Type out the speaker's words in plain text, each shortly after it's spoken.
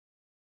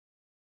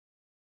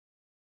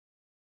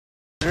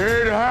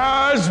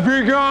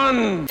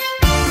Run!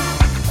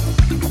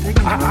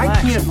 I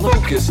can't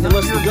focus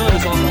unless the gun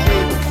is on the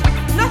table.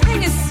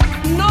 Nothing is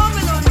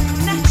normal or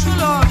natural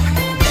or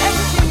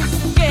everything is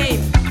game.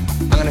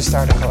 I'm gonna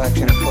start a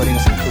collection of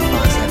puddings and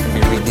coupons that can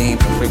be redeemed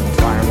for frequent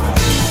flyer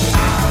miles.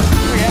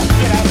 We have to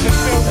get out of this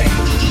building.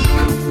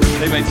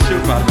 They made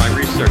soup out of my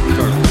research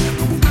journal.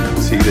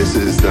 See, this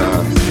is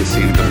the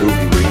scene of the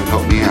movie where you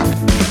help me out.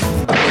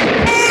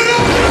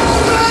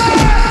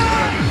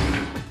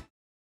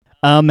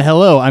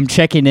 Hello, I'm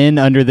checking in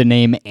under the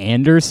name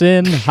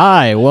Anderson.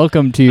 Hi,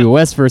 welcome to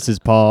Wes vs.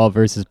 Paul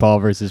vs. Paul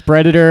vs.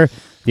 Predator,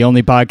 the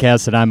only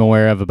podcast that I'm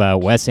aware of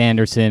about Wes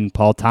Anderson,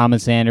 Paul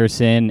Thomas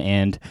Anderson,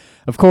 and,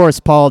 of course,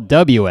 Paul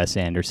W.S.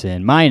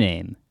 Anderson. My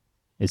name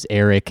is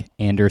Eric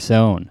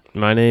Anderson.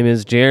 My name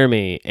is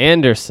Jeremy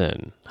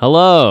Anderson.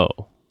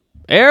 Hello.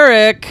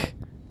 Eric,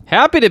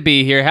 happy to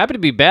be here. Happy to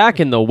be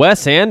back in the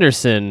Wes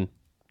Anderson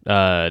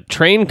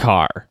train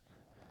car.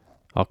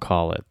 I'll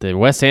call it the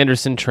Wes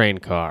Anderson train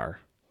car,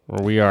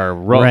 where we are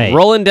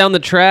rolling down the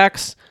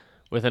tracks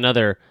with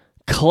another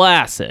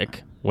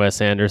classic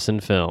Wes Anderson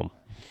film.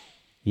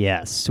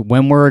 Yes,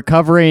 when we're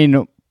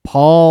covering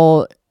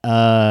Paul,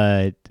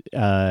 what's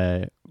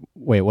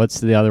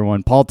the other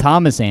one? Paul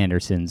Thomas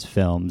Anderson's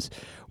films,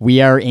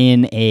 we are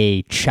in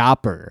a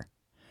chopper.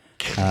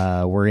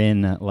 We're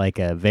in like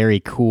a very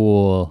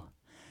cool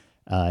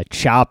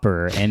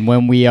chopper, and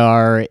when we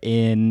are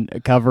in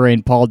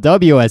covering Paul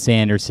W.S.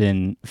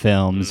 Anderson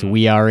films,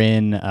 we are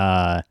in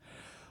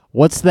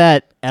what's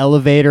that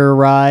elevator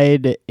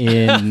ride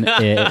in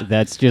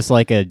that's just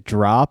like a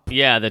drop?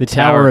 Yeah, the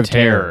Tower of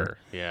Terror.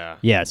 Yeah.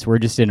 Yes, we're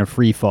just in a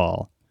free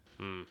fall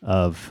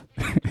of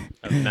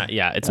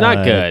it's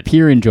not good.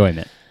 Pure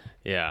enjoyment.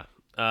 Yeah.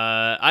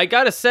 I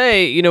gotta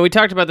say, we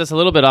talked about this a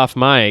little bit off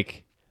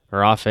mic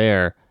or off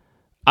air.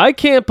 I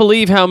can't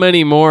believe how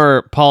many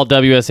more Paul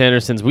W.S.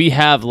 Andersons we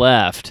have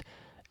left,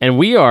 and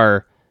we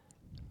are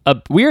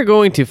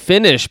going to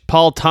finish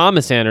Paul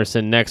Thomas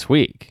Anderson next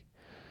week.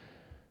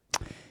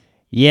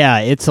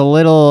 Yeah, it's a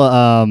little,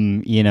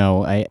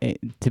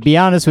 to be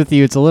honest with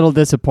you, it's a little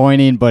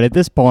disappointing, but at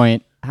this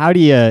point, how do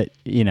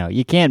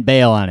you can't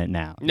bail on it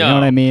now. No, you know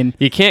what I mean?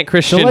 You can't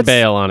Christian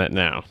bail on it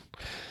now.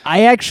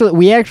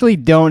 We actually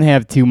don't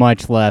have too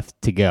much left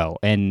to go,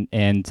 and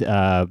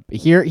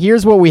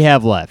here's what we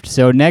have left.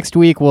 So next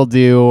week we'll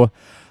do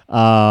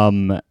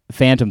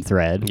Phantom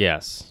Thread.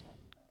 Yes.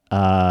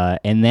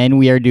 And then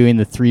we are doing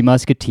the Three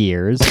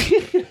Musketeers.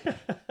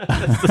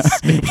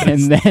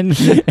 and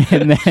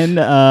then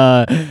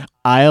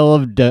Isle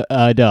of Dogs.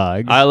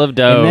 Isle of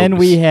Dogs. And then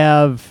we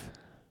have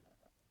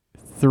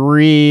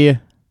three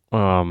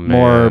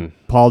more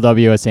Paul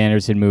W.S.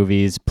 Anderson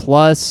movies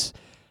plus.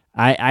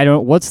 I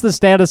don't. What's the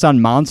status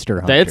on Monster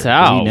Hunter? It's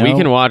out. We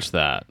can watch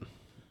that.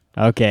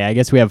 Okay, I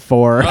guess we have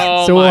 4.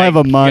 Oh, so we'll have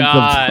a month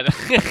of.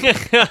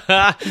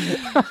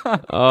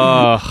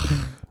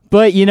 Oh.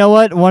 But you know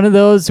what? One of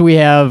those we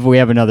have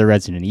another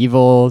Resident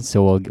Evil,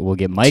 so we'll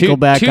get Michael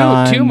back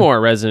on. 2 more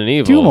Resident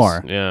Evils. 2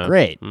 more. Yeah.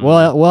 Great.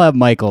 We'll have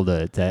Michael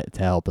to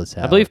help us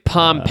out. I believe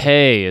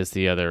Pompeii is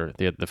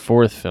the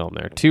fourth film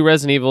there. 2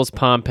 Resident Evils,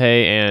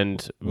 Pompeii,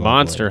 and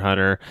Monster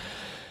Hunter.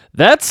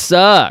 That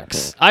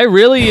sucks. I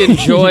really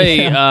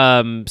enjoy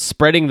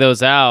spreading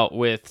those out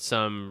with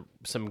some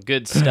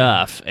good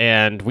stuff,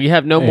 and we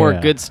have no more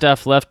good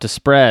stuff left to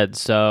spread,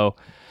 so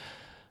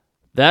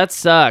that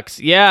sucks.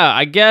 Yeah,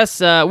 I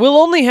guess we'll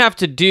only have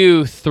to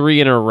do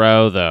 3 in a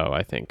row, though,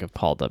 I think, of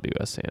Paul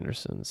W.S.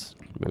 Anderson's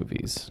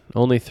movies.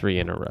 Only 3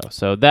 in a row.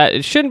 So that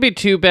it shouldn't be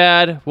too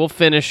bad. We'll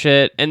finish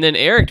it. And then,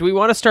 Eric, do we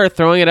want to start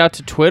throwing it out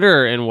to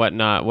Twitter and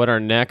whatnot? What our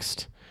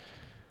next...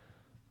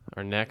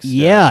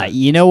 Yeah,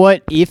 you know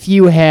what? If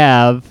you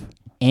have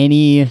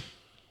any,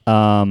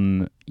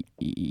 any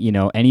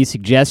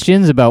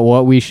suggestions about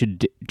what we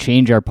should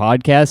change our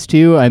podcast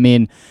to, I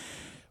mean,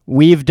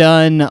 we've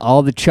done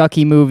all the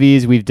Chucky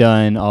movies, we've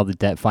done all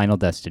the Final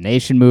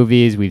Destination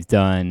movies, we've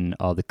done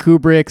all the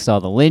Kubricks,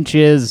 all the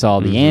Lynches, all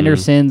the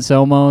Andersons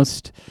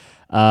almost.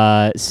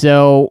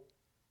 So,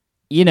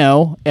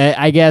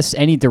 I guess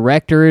any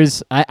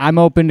directors, I'm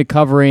open to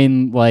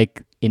covering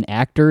like an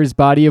actor's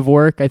body of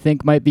work. I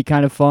think might be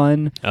kind of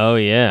fun. Oh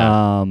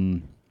yeah.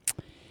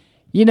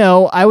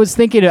 I was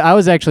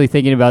actually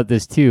thinking about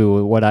this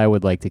too, what I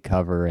would like to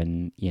cover,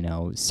 and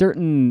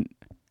certain.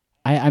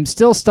 I'm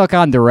still stuck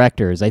on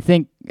directors, I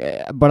think,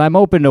 but I'm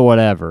open to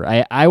whatever.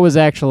 I was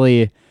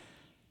actually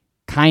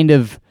kind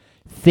of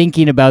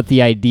thinking about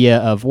the idea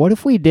of what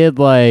if we did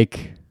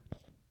like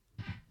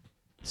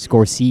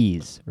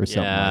Scorsese or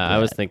something. Yeah, like that. I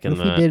was thinking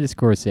what if we did a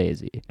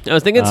Scorsese. I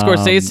was thinking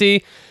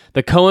Scorsese.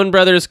 The Coen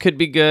brothers could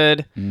be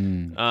good.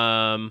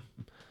 I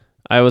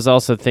was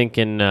also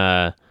thinking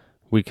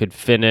we could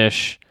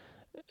finish.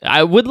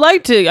 I would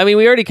like to. I mean,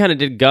 we already kind of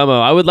did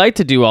Gummo. I would like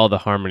to do all the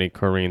Harmony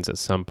Korines at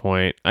some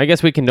point. I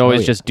guess we can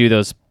always just do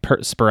those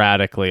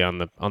sporadically on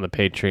the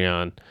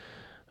Patreon.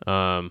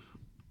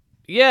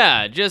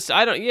 Yeah, just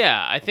I don't.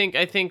 Yeah, I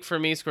think for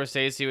me,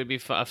 Scorsese would be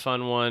a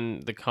fun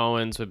one. The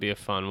Coens would be a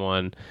fun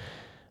one.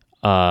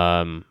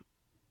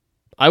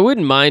 I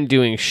wouldn't mind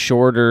doing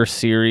shorter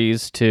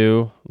series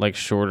too, like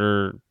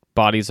shorter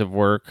bodies of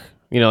work.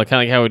 You know,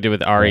 kind of like how we did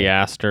with Ari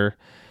Aster.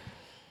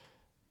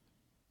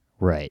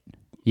 Right.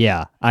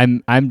 Yeah,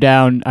 I'm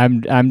down.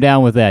 I'm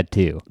down with that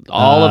too.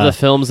 All of the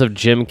films of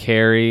Jim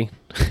Carrey.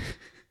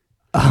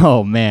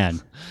 Oh man,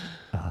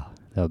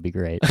 that would be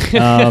great.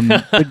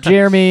 But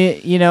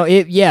Jeremy, you know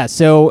it. Yeah.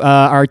 So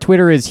our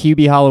Twitter is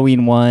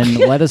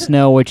HubieHalloween1. Let us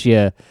know what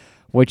you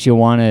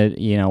want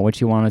to what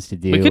you want us to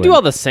do. We could do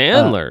all the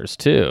Sandlers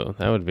too.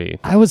 That would be.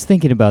 I was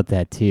thinking about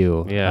that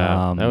too.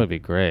 Yeah, that would be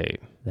great.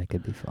 That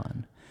could be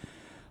fun.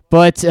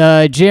 But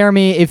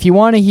Jeremy, if you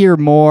want to hear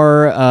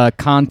more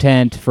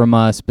content from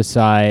us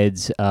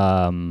besides,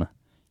 the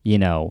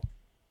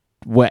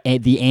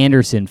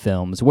Anderson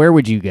films, where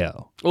would you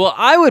go? Well,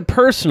 I would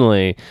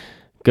personally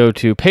go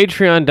to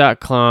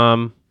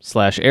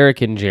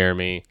patreon.com/Eric and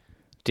Jeremy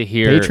to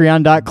hear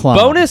patreon.com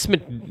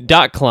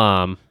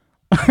bonus.com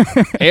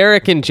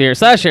Eric and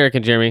Jeremy/Eric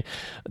and Jeremy.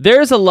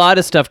 There's a lot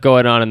of stuff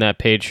going on in that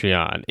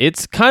Patreon.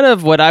 It's kind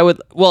of what I would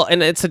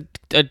and it's a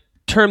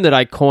term that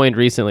I coined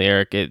recently,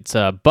 Eric. It's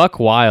buck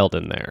wild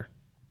in there.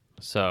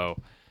 So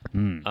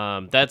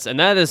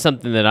that is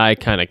something that I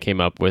kind of came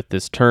up with,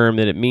 this term,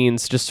 that it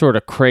means just sort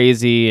of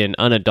crazy and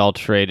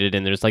unadulterated,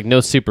 and there's like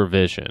no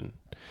supervision.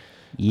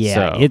 Yeah,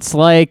 So- it's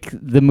like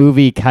the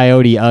movie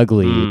Coyote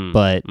Ugly,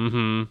 but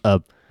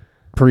a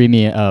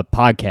premium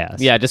podcast.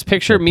 Yeah, just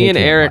picture A me and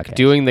Patreon Eric podcast.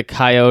 doing the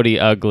Coyote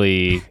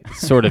Ugly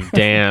sort of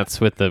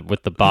dance with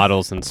the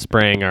bottles and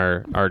spraying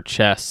our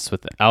chests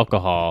with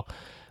alcohol,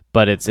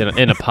 but it's in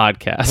a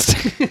podcast.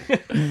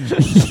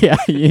 Yeah,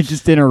 you're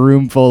just in a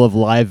room full of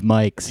live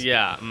mics.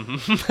 Yeah.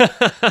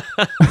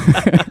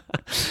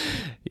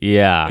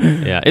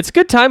 Yeah. It's a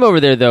good time over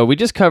there, though. We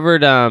just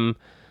covered,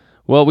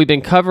 we've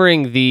been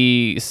covering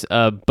the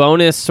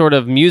bonus sort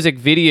of music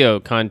video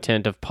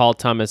content of Paul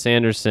Thomas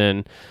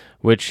Anderson,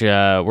 which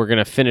we're going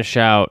to finish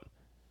out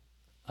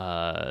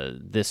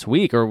this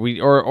week,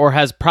 or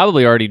has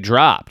probably already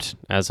dropped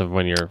as of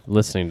when you're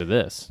listening to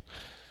this.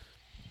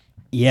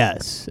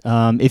 Yes.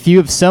 If you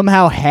have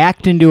somehow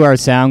hacked into our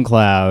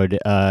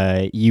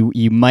SoundCloud,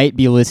 you might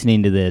be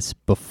listening to this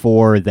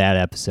before that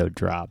episode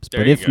drops. There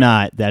But you if go.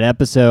 not,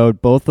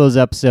 both those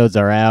episodes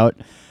are out.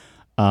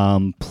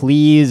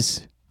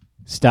 Please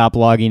stop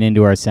logging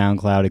into our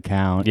SoundCloud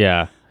account.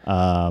 Yeah.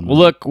 Well,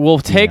 look, we'll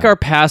take our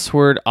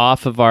password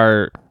off of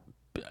our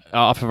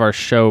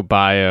show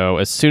bio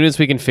as soon as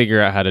we can figure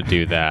out how to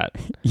do that.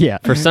 Yeah.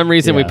 For some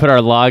reason, we Yeah. put our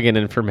login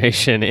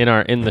information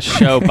in the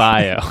show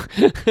bio.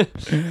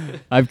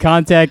 I've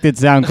contacted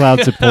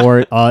SoundCloud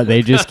support.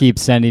 They just keep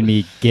sending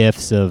me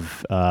GIFs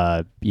of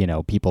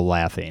people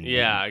laughing.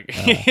 Yeah.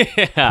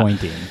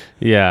 Pointing.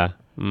 Yeah.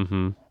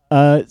 Mm-hmm.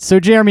 So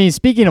Jeremy,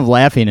 speaking of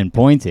laughing and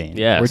pointing,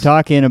 Yes. we're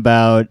talking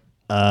about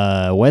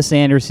Wes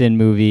Anderson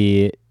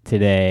movie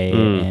today,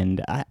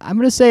 and I'm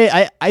gonna say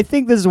I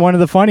think this is one of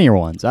the funnier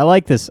ones. I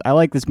like this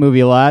movie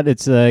a lot.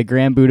 It's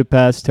Grand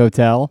Budapest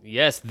Hotel.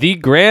 Yes, the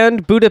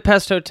Grand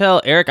Budapest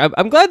Hotel. Eric,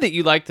 I'm glad that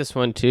you like this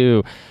one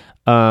too.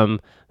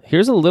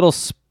 Here's a little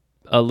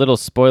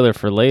spoiler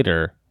for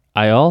later.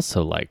 I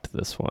also liked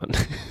this one.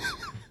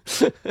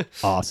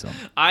 Awesome.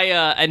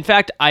 In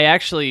fact, I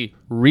actually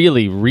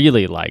really,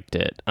 really liked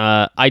it.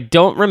 I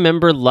don't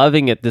remember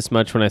loving it this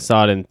much when I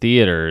saw it in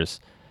theaters,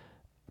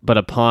 but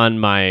upon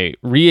my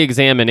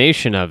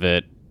re-examination of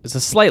it, as a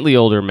slightly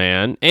older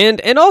man,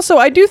 and also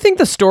I do think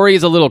the story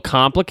is a little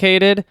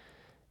complicated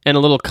and a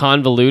little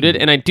convoluted,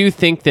 and I do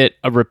think that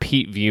a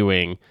repeat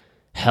viewing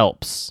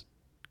helps.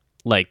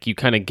 Like, you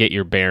kind of get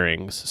your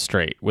bearings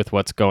straight with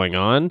what's going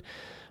on,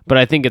 but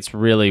I think it's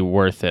really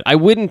worth it. I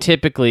wouldn't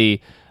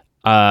typically...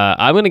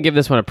 I'm going to give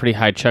this one a pretty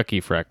high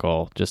Chucky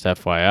freckle, just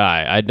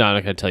FYI. I'm not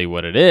going to tell you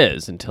what it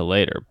is until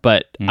later,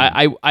 but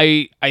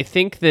I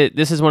think that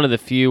this is one of the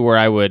few where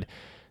I would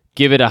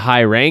give it a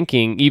high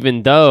ranking,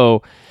 even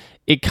though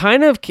it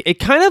kind of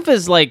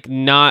is like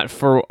not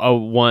for a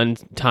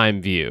one-time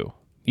view.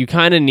 You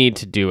kind of need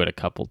to do it a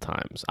couple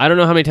times. I don't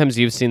know how many times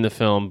you've seen the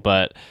film,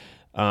 but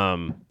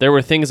there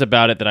were things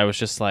about it that I was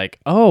just like,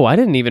 oh, I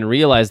didn't even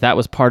realize that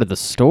was part of the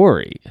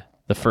story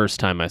the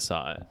first time I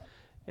saw it.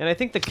 And I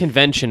think the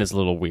convention is a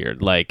little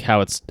weird, like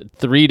how it's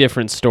 3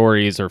 different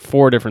stories or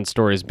 4 different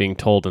stories being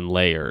told in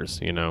layers,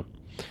 you know?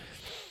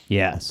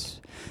 Yes.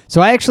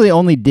 So I actually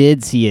only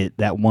did see it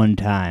that one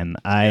time.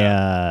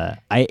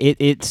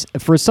 It's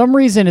for some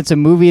reason it's a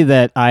movie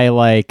that I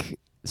like.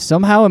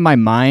 Somehow in my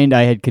mind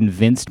I had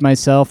convinced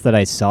myself that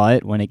I saw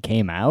it when it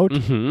came out,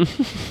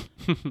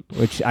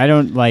 which I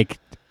don't like,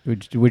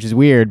 which is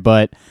weird,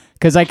 but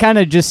because I kind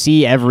of just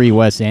see every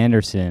Wes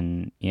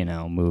Anderson,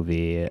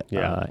 movie.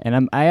 Yeah.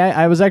 And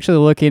I was actually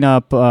looking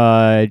up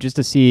just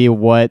to see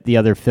what the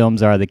other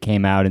films are that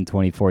came out in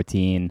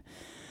 2014.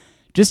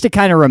 Just to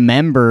kind of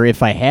remember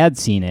if I had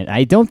seen it.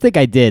 I don't think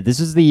I did. This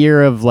is the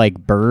year of like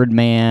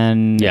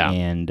Birdman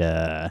and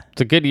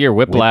it's a good year.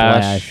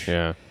 Whiplash.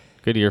 Yeah.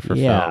 Good year for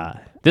film.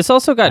 This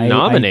also got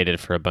nominated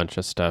for a bunch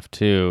of stuff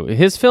too.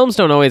 His films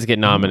don't always get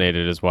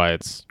nominated is why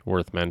it's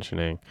worth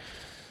mentioning.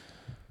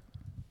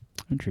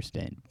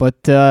 Interesting. But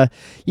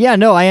yeah,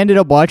 no, I ended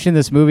up watching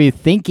this movie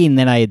thinking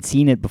that I had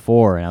seen it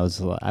before, and I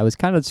was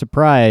kind of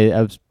surprised.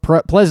 I was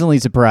pleasantly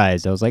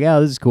surprised. I was like, oh,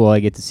 this is cool. I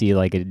get to see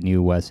like a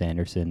new Wes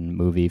Anderson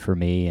movie for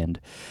me, and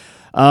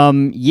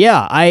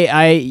yeah,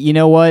 I you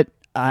know what?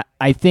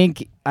 I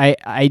think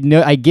I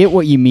know I get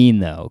what you mean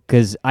though,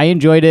 because I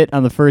enjoyed it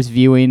on the first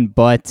viewing,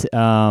 but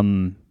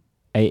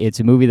it's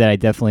a movie that I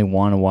definitely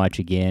want to watch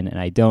again, and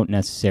I don't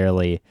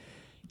necessarily,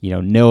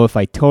 know if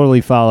I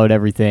totally followed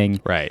everything.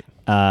 Right.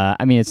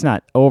 I mean, it's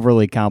not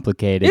overly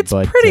complicated. It's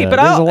but, pretty, but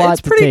there's a lot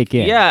to take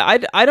in. Yeah,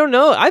 I don't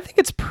know. I think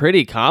it's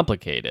pretty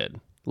complicated.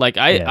 Like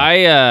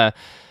I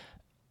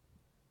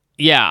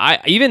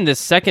even the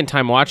second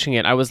time watching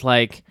it, I was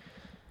like,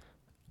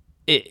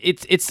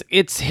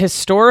 it's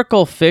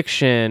historical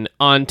fiction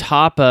on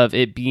top of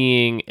it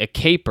being a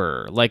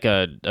caper, like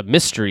a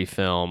mystery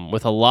film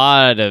with a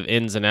lot of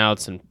ins and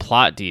outs and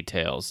plot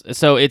details.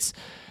 So it's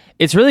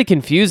really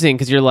confusing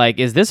because you're like,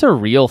 is this a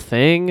real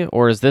thing,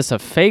 or is this a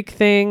fake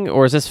thing,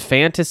 or is this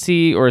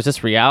fantasy, or is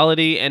this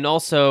reality? And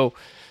also,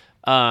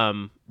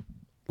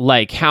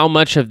 like how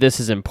much of this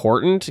is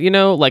important,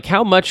 like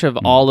how much of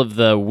all of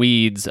the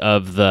weeds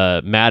of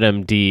the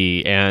Madame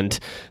D and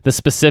the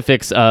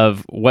specifics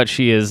of what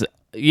she is,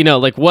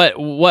 like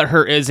what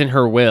her is in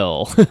her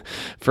will,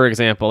 for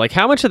example, like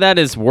how much of that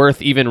is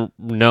worth even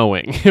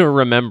knowing or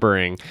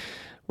remembering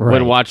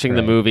when watching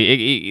the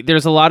movie.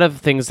 There's a lot of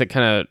things that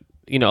kind of,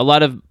 a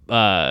lot of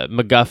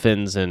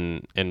MacGuffins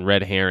and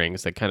red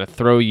herrings that kind of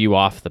throw you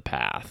off the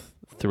path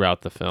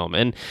throughout the film.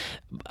 And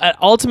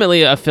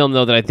ultimately a film,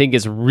 though, that I think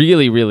is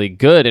really, really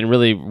good and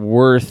really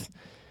worth,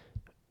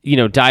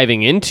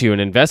 diving into and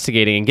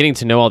investigating and getting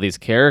to know all these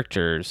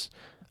characters.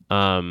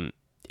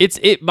 This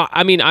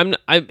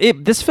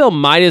film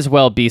might as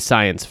well be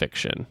science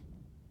fiction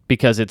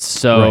because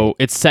it's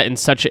it's set in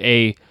such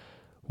a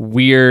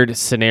weird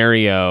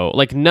scenario.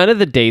 Like none of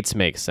the dates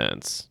make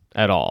sense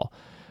at all.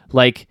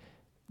 Like,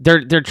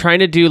 They're trying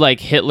to do like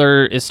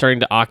Hitler is starting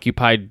to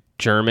occupy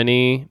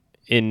Germany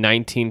in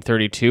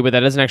 1932, but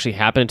that doesn't actually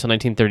happen until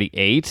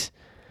 1938.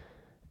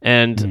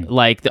 And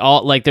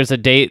there's a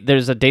date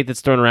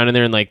that's thrown around in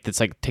there and like that's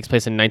like takes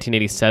place in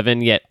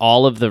 1987. Yet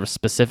all of the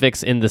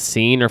specifics in the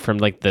scene are from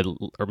like the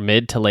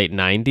mid to late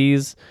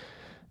 90s.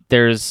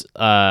 There's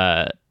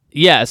so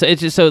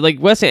it's just so like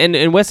Wes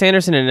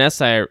Anderson in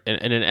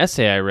an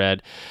essay I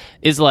read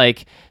is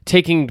like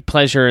taking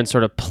pleasure in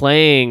sort of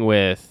playing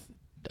with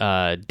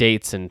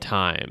dates and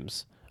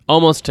times,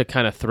 almost to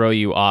kind of throw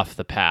you off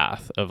the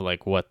path of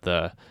like what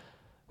the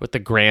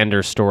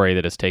grander story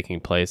that is taking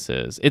place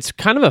is. It's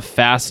kind of a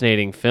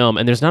fascinating film,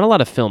 and there's not a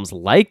lot of films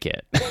like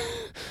it.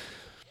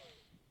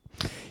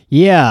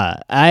 Yeah,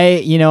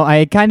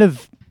 I kind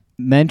of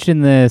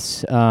mentioned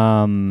this.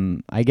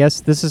 I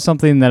guess this is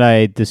something that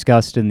I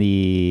discussed in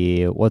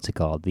the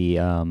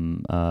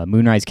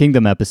Moonrise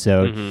Kingdom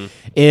episode. Mm-hmm.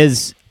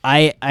 Is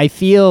I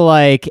feel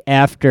like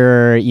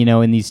after,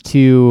 in these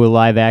two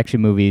live action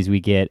movies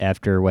we get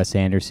after Wes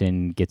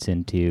Anderson gets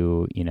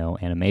into,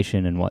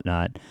 animation and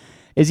whatnot,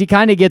 is he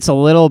kind of gets a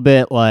little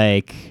bit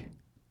like,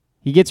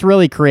 he gets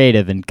really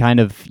creative and kind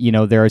of,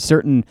 there are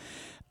certain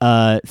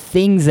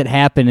things that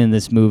happen in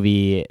this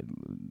movie,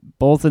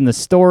 both in the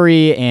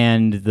story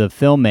and the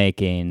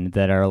filmmaking,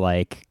 that are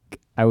like,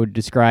 I would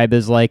describe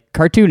as like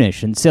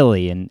cartoonish and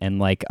silly and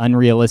like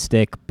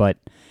unrealistic, but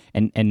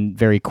and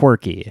very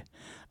quirky.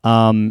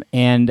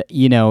 And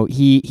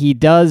he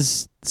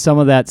does some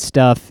of that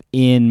stuff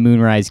in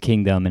Moonrise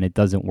Kingdom, and it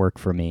doesn't work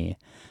for me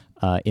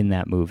in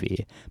that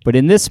movie. But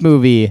in this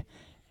movie,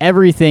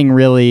 everything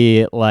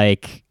really,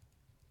 like,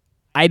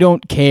 I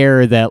don't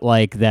care that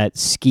like that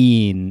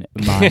skiing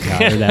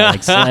montage or that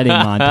like sledding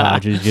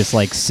montage is just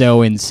like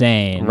so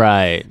insane,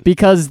 right?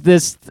 Because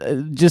this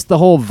just the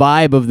whole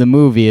vibe of the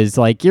movie is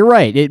like, you're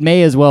right, it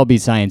may as well be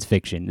science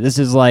fiction. This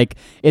is like,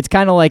 it's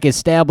kind of like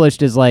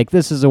established as like,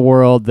 this is a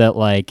world that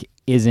like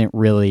isn't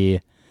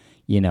really,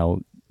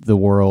 the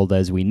world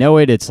as we know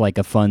it. It's like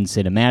a fun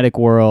cinematic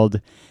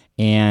world,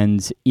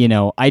 and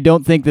I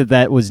don't think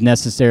that was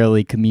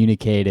necessarily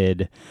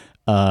communicated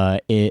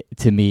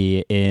to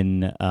me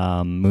in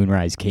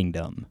Moonrise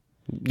Kingdom.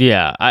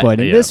 Yeah, but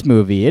in this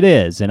movie it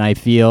is, and I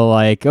feel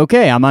like,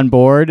 okay, I'm on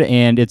board,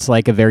 and it's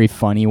like a very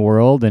funny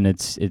world, and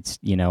it's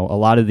a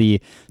lot of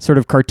the sort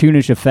of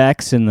cartoonish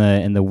effects and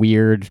the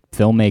weird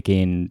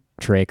filmmaking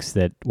tricks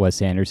that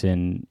Wes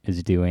Anderson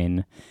is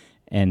doing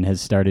and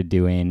has started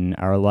doing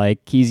are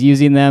like, he's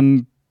using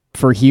them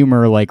for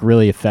humor like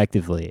really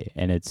effectively,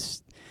 and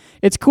it's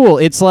cool.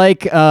 It's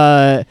like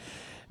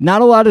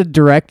not a lot of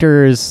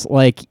directors,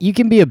 like, you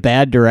can be a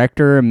bad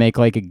director and make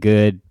like a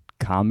good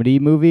comedy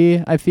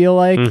movie, I feel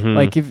like. Mm-hmm.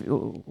 Like, if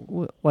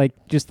like,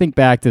 just think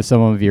back to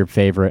some of your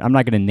favorite, I'm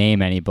not going to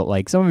name any, but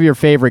like some of your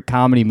favorite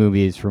comedy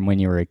movies from when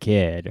you were a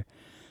kid.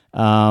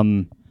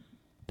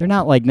 They're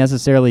not like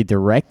necessarily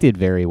directed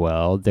very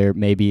well. They're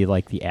maybe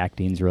like the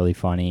acting's really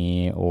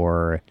funny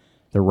or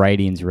the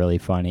writing's really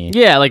funny.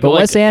 Yeah, but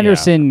Wes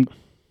Anderson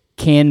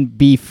can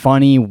be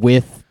funny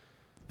with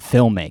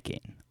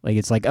filmmaking. Like,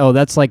 it's like, oh,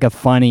 that's like a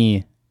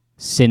funny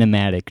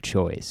cinematic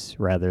choice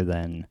rather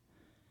than,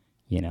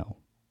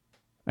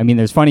 I mean,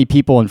 there's funny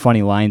people and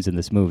funny lines in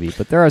this movie,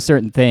 but there are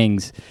certain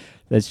things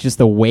that's just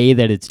the way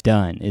that it's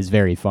done is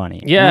very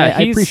funny. Yeah, And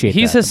I appreciate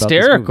he's that about this movie.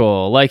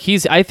 hysterical. Like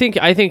I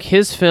think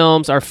his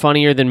films are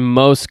funnier than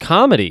most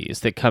comedies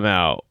that come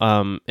out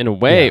in a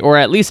way, or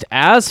at least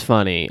as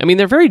funny. I mean,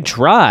 they're very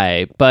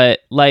dry,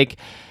 but like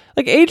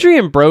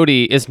Adrian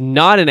Brody is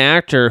not an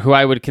actor who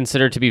I would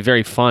consider to be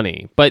very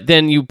funny. But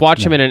then you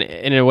watch him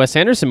in a Wes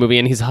Anderson movie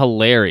and he's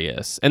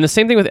hilarious. And the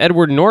same thing with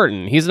Edward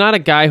Norton. He's not a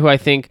guy who I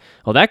think,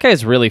 oh, that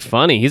guy's really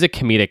funny. He's a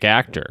comedic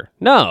actor.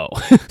 No.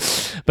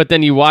 But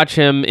then you watch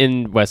him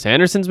in Wes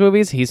Anderson's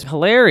movies, he's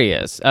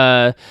hilarious.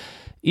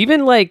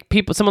 Even like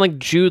someone like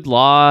Jude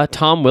Law,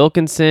 Tom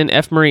Wilkinson,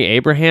 F. Murray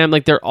Abraham,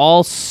 like they're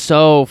all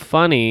so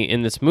funny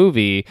in this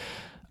movie.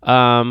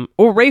 Or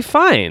Ray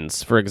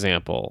Fiennes, for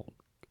example.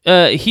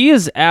 He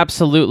is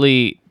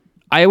absolutely.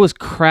 I was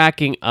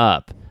cracking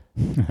up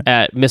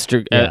at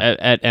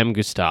at M.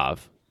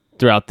 Gustav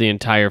throughout the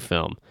entire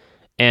film,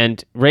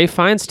 and Ray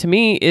Fiennes to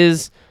me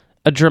is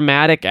a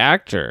dramatic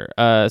actor.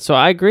 So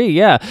I agree.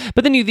 Yeah,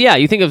 but then you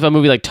think of a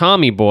movie like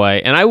Tommy Boy,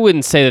 and I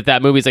wouldn't say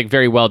that movie is like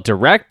very well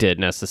directed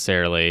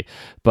necessarily,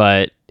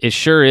 but it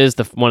sure is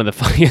one of the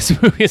funniest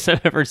movies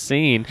I've ever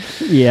seen.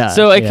 Yeah.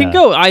 So it can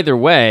go either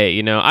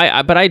way,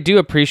 but I do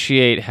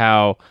appreciate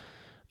how.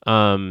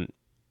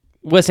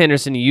 Wes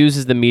Anderson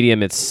uses the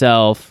medium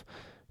itself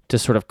to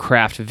sort of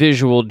craft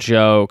visual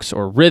jokes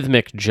or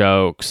rhythmic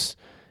jokes,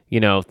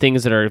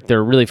 things that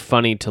they're really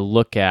funny to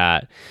look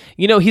at.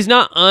 He's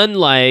not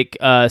unlike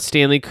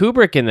Stanley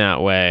Kubrick in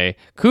that way.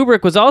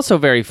 Kubrick was also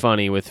very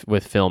funny with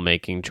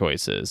filmmaking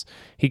choices.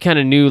 He kind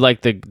of knew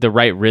like the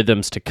right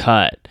rhythms to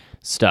cut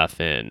stuff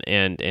in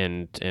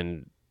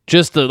and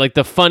just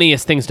the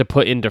funniest things to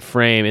put into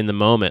frame in the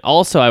moment.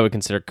 Also, I would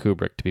consider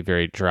Kubrick to be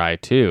very dry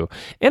too.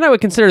 And I would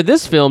consider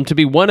this film to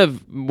be one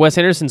of Wes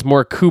Anderson's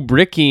more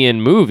Kubrickian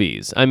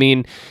movies. I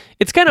mean,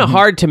 it's kind of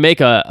hard to make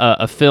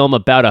a film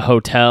about a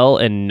hotel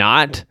and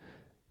not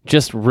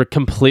just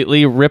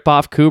completely rip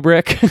off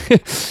Kubrick.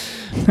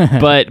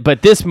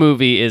 but this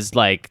movie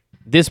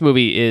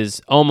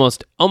is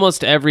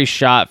almost every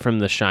shot from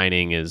The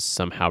Shining is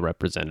somehow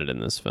represented in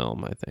this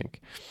film, I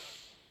think.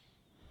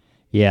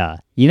 Yeah.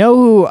 You know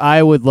who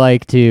I would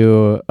like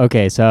to...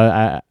 Okay,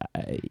 so,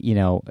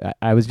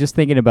 I was just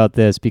thinking about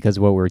this because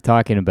of what we were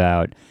talking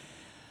about.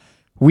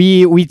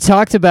 We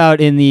talked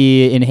about in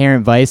the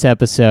Inherent Vice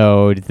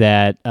episode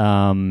that,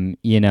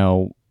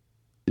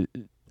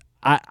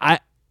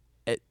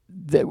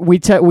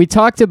 we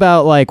talked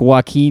about, like,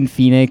 Joaquin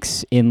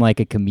Phoenix in, like,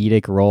 a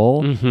comedic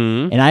role.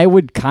 Mm-hmm. And I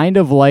would kind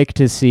of like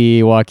to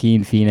see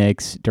Joaquin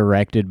Phoenix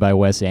directed by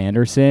Wes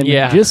Anderson.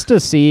 Yeah. Just to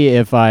see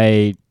if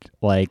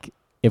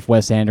if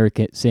Wes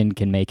Anderson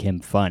can make him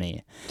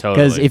funny. Totally.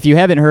 Because if you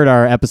haven't heard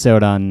our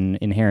episode on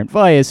Inherent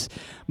Vice,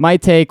 my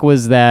take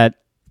was that,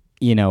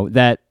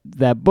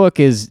 that book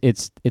it's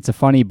a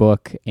funny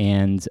book,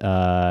 and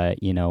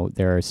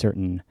there are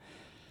certain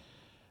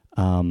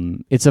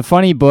it's a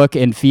funny book,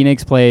 and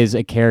Phoenix plays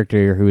a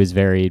character who is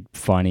very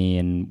funny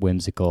and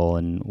whimsical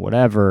and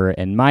whatever.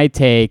 And my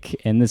take,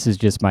 and this is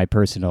just my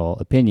personal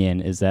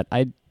opinion, is that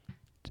I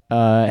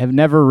have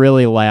never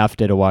really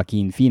laughed at a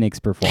Joaquin Phoenix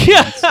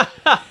performance.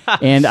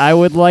 And I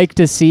would like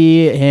to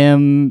see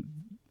him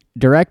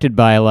directed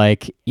by,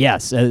 like,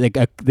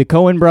 the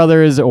Coen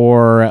brothers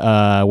or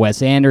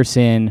Wes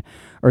Anderson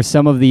or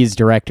some of these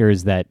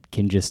directors that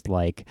can just,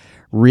 like,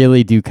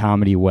 really do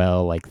comedy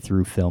well, like,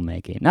 through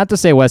filmmaking. Not to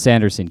say Wes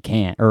Anderson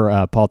can't,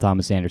 or Paul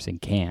Thomas Anderson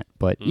can't,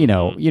 but, you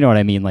know what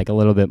I mean? Like, a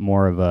little bit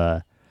more of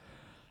a,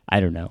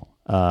 I don't know,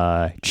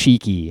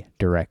 cheeky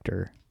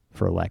director,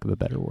 for lack of a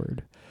better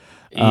word.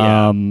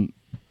 Yeah.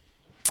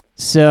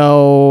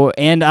 So,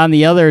 and on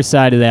the other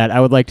side of that, I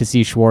would like to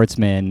see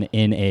Schwartzman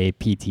in a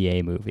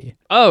PTA movie.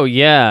 Oh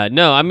yeah,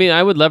 no, I mean,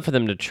 I would love for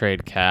them to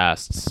trade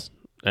casts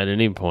at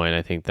any point.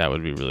 I think that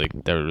would be really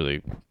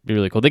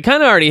cool. They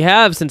kind of already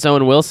have, since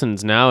Owen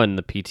Wilson's now in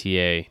the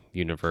PTA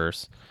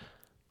universe.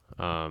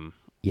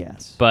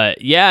 Yes,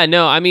 but yeah,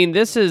 no, I mean,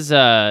 this is.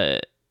 I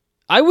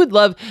would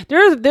love.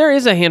 There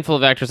is a handful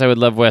of actors I would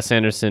love Wes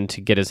Anderson to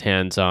get his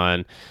hands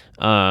on.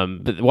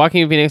 But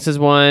Joaquin Phoenix is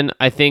one.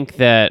 I think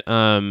that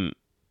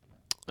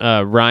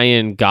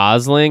Ryan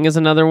Gosling is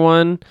another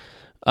one.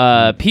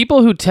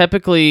 People who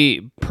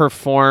typically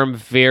perform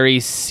very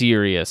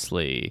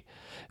seriously,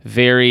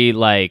 very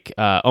like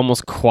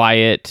almost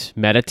quiet,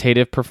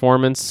 meditative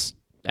performance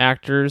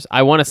actors.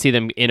 I want to see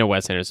them in a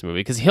Wes Anderson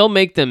movie because he'll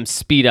make them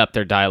speed up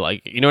their dialogue.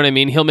 You know what I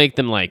mean? He'll make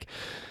them like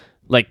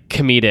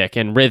comedic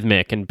and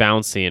rhythmic and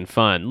bouncy and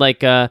fun.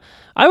 Like I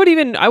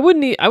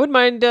wouldn't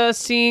mind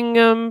seeing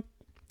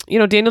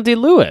Daniel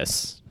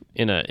Day-Lewis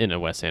in a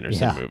Wes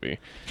Anderson movie.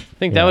 I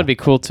think that would be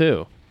cool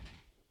too.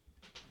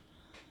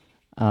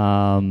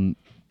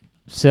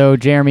 So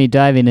Jeremy,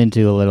 diving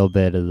into a little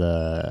bit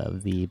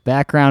of the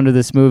background of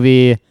this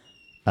movie,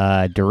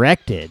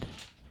 directed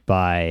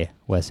by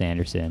Wes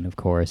Anderson, of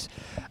course,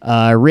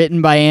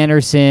 written by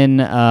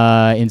Anderson,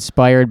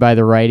 inspired by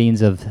the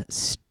writings of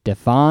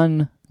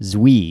Stefan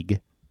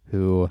Zweig,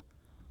 who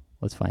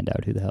Let's find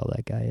out who the hell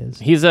that guy is.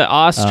 He's an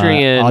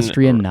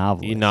Austrian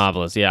novelist.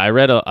 Novelist, yeah. I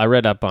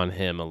read up on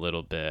him a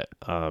little bit,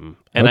 and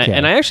Okay.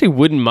 I actually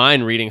wouldn't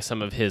mind reading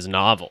some of his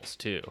novels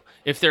too.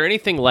 If they're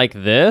anything like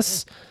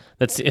this,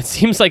 it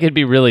seems like it'd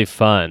be really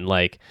fun.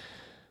 Like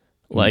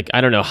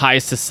I don't know, high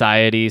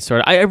society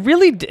sort of. I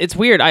really, it's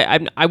weird.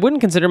 I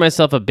wouldn't consider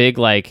myself a big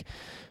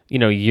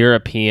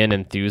European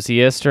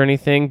enthusiast or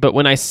anything, but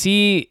when I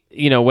see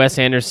Wes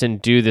Anderson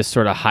do this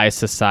sort of high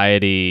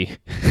society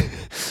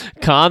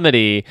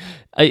comedy,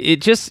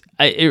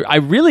 I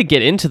really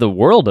get into the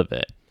world of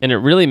it, and it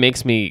really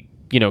makes me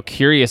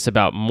curious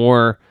about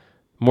more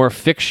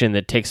fiction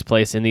that takes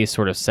place in these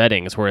sort of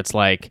settings where it's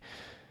like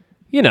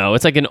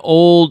it's like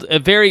a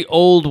very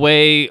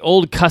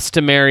old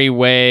customary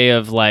way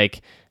of like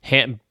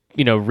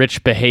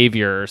rich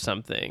behavior or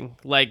something,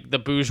 like the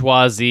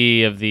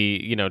bourgeoisie of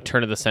the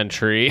turn of the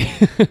century.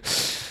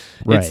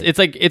 Right. It's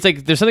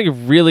like there's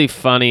something really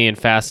funny and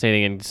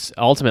fascinating and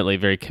ultimately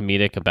very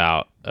comedic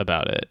about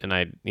it. And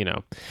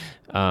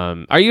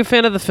are you a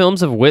fan of the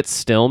films of Whit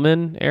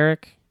Stillman,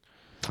 Eric?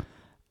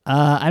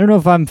 I don't know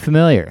if I'm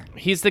familiar.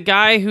 He's the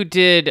guy who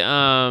did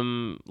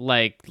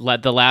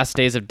The Last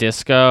Days of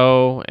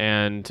Disco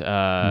and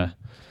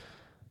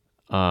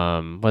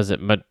was it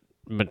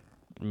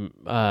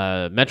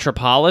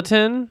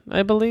Metropolitan,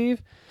 I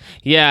believe.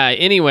 Yeah.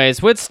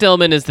 Anyways, Whit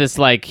Stillman is this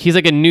he's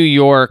like a New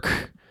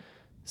York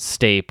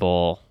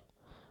staple.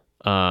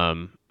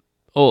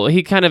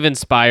 He kind of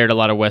inspired a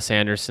lot of Wes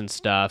Anderson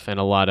stuff and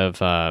a lot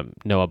of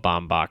Noah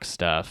Baumbach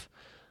stuff.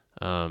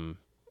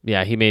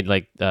 He made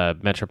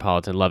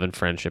Metropolitan, Love and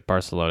Friendship,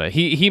 Barcelona.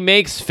 He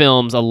makes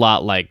films a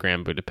lot like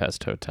Grand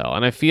Budapest Hotel,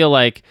 and I feel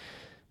like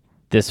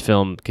this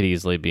film could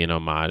easily be an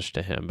homage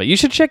to him. But you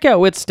should check out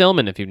Whit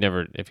Stillman if you've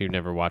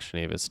never watched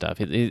any of his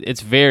stuff.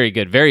 It's very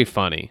good, very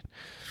funny.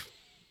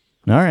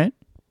 All right.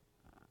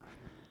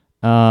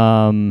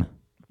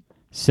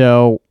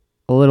 So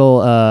a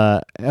little.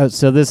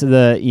 So this is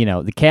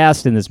the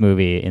cast in this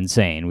movie,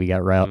 insane. We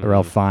got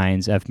Ralph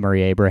Fiennes, F.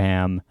 Murray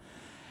Abraham,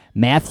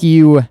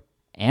 Matthew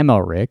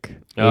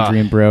Amalric,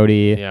 Adrian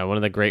Brody. Yeah, one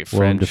of the great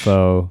Willem French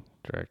Dafoe,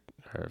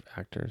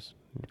 actors.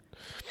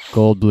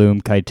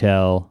 Goldblum,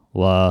 Keitel,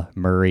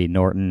 Murray,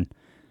 Norton,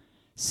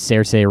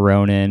 Saoirse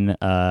Ronan,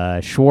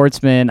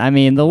 Schwartzman. I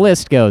mean, the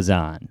list goes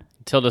on.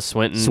 Tilda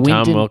Swinton,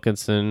 Tom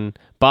Wilkinson,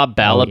 Bob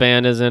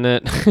Balaban is in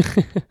it.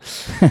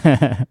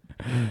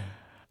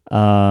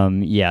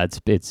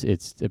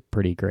 It's a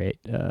pretty great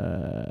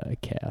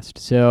cast.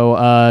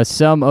 So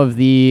some of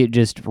the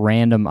just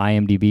random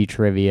IMDb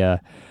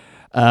trivia: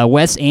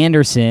 Wes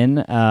Anderson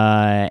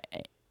and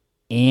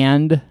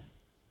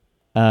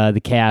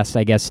the cast,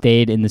 I guess,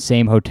 stayed in the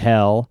same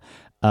hotel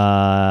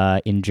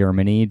in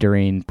Germany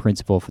during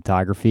principal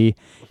photography.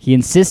 He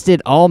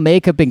insisted all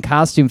makeup and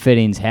costume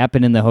fittings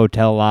happen in the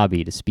hotel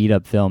lobby to speed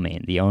up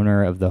filming. The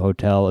owner of the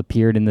hotel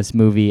appeared in this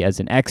movie as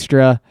an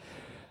extra,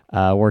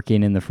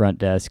 working in the front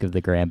desk of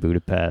the Grand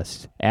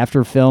Budapest.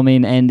 After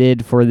filming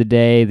ended for the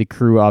day, the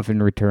crew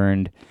often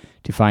returned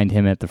to find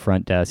him at the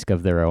front desk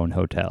of their own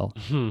hotel.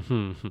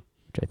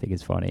 Which I think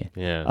is funny.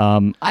 Yeah.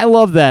 I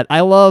love that. I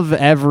love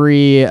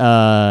every.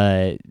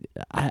 I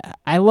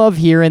love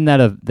hearing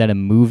that a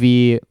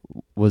movie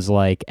was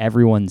like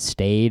everyone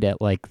stayed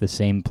at like the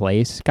same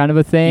place, kind of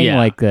a thing. Yeah.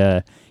 Like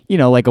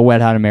like a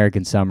Wet Hot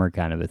American Summer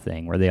kind of a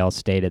thing, where they all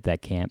stayed at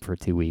that camp for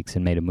 2 weeks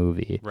and made a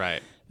movie.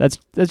 Right. That's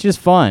just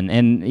fun,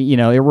 and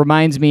it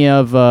reminds me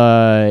of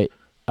where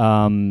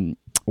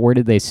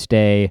did they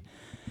stay?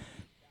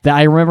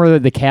 I remember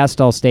that the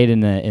cast all stayed in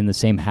the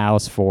same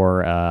house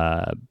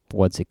for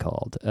what's it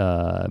called?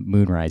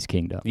 Moonrise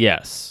Kingdom.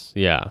 Yes.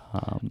 Yeah.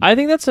 I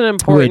think that's an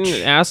important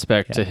which-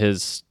 aspect to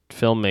his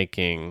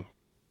filmmaking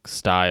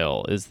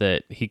style, is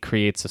that he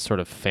creates a sort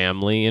of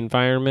family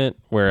environment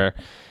where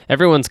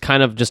everyone's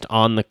kind of just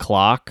on the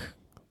clock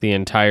the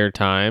entire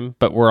time,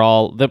 but they're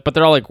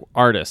all like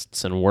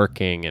artists and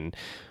working and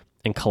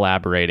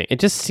collaborating. It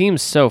just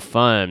seems so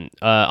fun.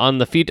 On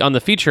the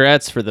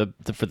featurettes for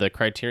the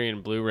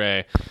Criterion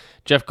Blu-ray,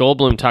 Jeff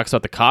Goldblum talks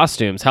about the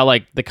costumes, how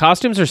like the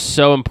costumes are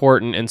so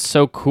important and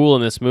so cool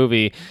in this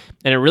movie,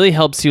 and it really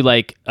helps you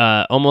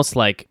almost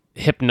like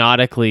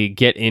hypnotically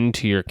get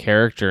into your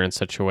character in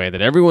such a way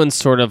that everyone's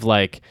sort of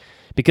like,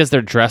 because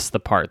they're dressed the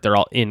part, they're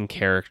all in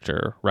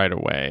character right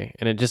away,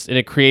 and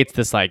it creates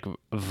this like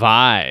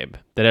vibe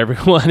that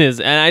everyone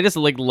is, and I just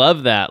like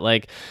love that.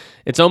 Like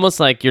it's almost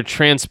like you're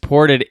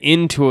transported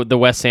into the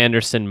Wes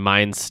Anderson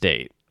mind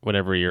state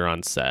whenever you're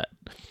on set.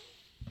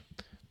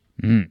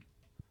 I'm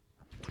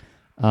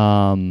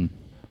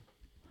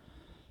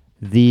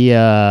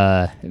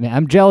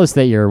jealous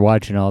that you're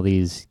watching all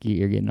these.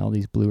 You're getting all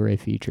these Blu-ray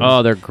features.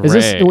 Oh, they're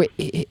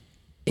great.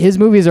 His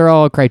movies are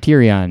all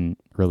Criterion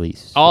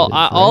released.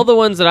 All the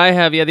ones that I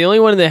have, yeah. The only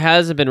one that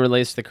hasn't been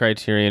released to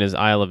Criterion is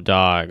Isle of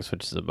Dogs,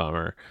 which is a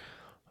bummer.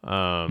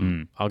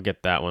 I'll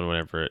get that one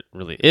if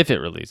it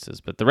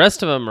releases. But the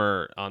rest of them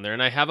are on there,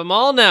 and I have them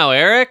all now.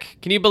 Eric,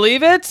 can you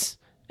believe it?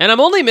 And I'm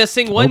only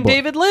missing one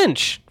David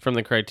Lynch from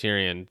the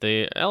Criterion,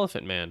 the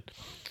Elephant Man.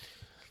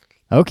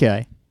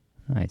 Okay,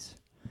 nice.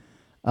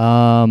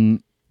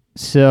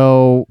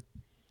 So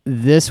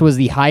this was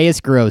the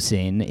highest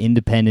grossing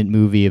independent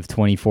movie of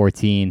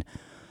 2014.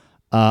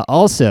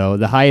 Also,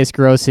 the highest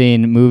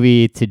grossing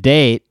movie to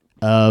date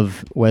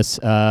of Wes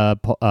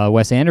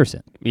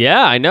Anderson.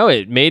 Yeah, I know.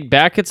 It made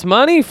back its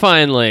money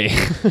finally.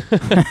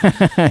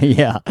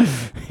 Yeah.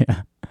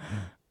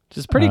 Which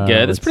is pretty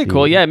good. It's let's pretty see.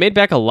 cool. Yeah, it made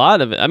back a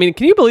lot of it. I mean,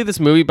 can you believe this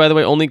movie, by the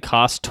way, only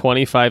cost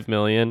 $25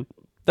 million?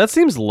 That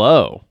seems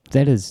low.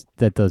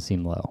 That does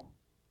seem low.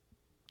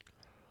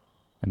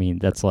 I mean,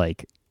 that's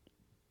like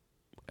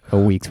a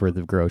week's worth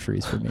of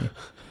groceries for me.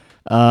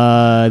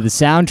 The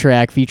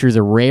soundtrack features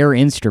a rare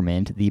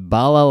instrument, the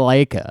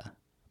balalaika.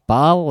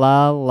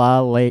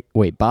 Balalaika,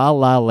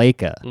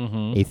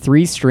 a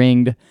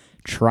 3-stringed,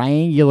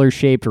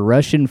 triangular-shaped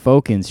Russian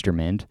folk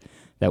instrument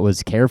that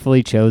was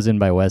carefully chosen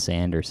by Wes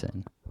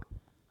Anderson.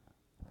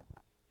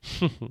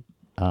 I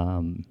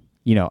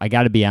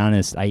got to be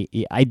honest. I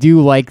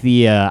do like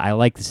the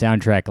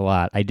soundtrack a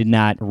lot. I did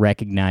not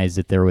recognize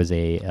that there was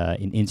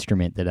an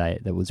instrument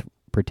that was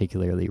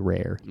particularly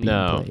rare being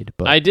played.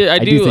 But I do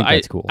think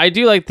that's cool. I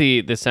do like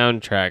the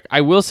soundtrack.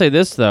 I will say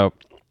this though.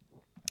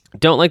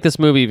 Don't like this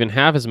movie even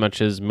half as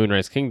much as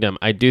Moonrise Kingdom.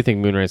 I do think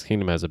Moonrise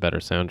Kingdom has a better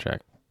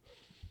soundtrack.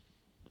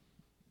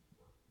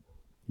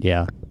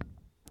 Yeah,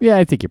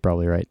 I think you're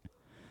probably right.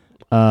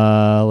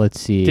 Let's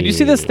see. Did you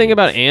see this thing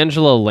about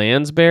Angela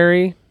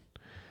Lansbury?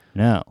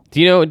 No.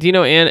 Do you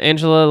know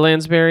Angela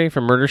Lansbury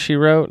from Murder, She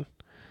Wrote?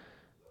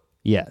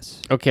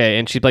 Yes. Okay,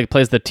 and she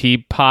plays the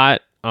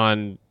teapot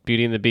on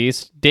Beauty and the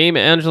Beast. Dame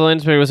Angela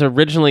Lansbury was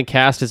originally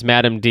cast as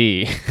Madam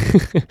D.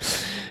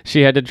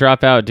 She had to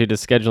drop out due to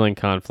scheduling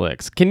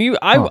conflicts. Can you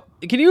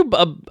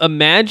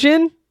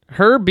imagine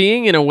her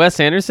being in a Wes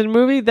Anderson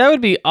movie? That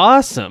would be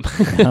awesome.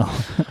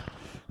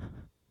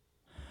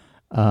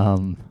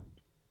 I've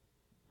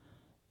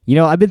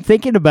been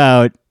thinking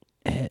about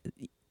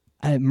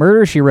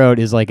Murder, She Wrote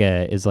is like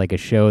a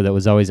show that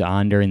was always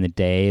on during the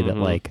day that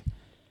like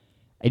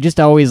it just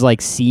always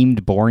like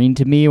seemed boring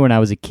to me when I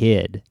was a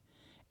kid.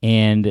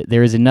 And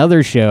there's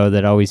another show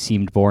that always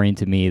seemed boring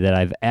to me that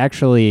I've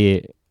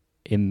actually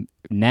am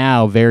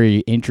now very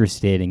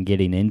interested in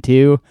getting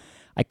into.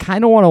 I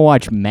kind of want to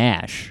watch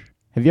MASH.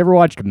 Have you ever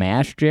watched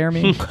MASH,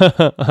 Jeremy?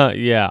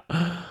 Yeah.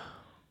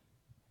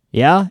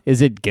 Yeah?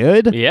 Is it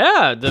good?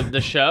 Yeah,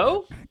 the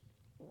show?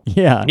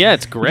 Yeah. Yeah,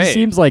 it's great. It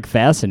seems like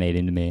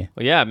fascinating to me.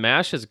 Well, yeah,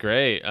 MASH is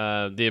great.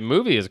 The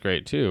movie is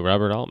great too,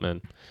 Robert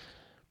Altman.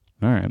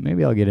 All right,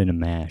 maybe I'll get into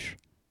MASH.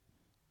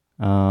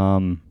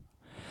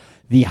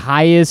 The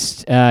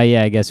highest,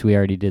 I guess we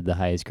already did the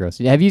highest gross.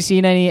 Have you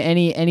seen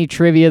any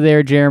trivia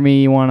there,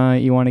 Jeremy? You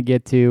wanna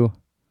get to?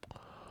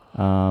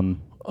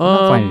 I'm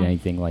not finding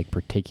anything like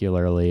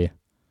particularly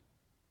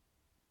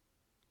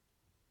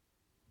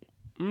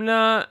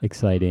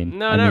exciting.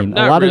 No, I mean,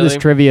 not a lot of this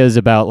really. trivia is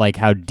about like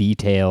how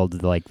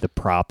detailed like the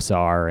props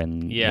are,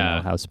 and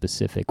Yeah. how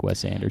specific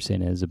Wes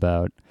Anderson is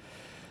about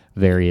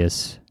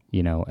various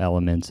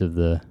elements of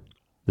the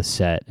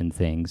set and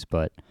things.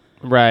 But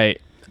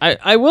Right.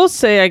 I will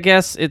say, I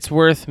guess it's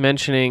worth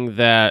mentioning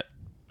that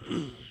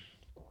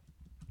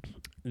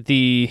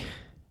the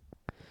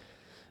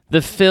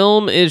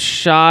film is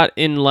shot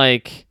in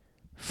like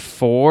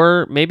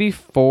four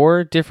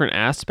different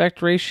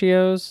aspect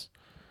ratios.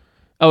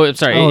 Oh, I'm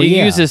sorry.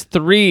 It uses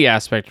 3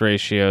 aspect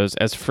ratios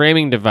as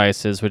framing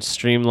devices, which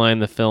streamline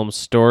the film's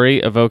story,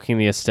 evoking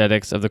the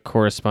aesthetics of the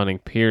corresponding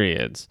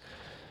periods.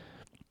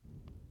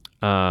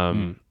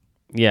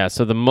 Yeah,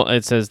 so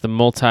it says the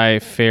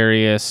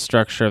multifarious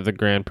structure of the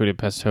Grand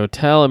Budapest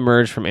Hotel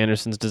emerged from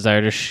Anderson's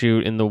desire to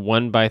shoot in the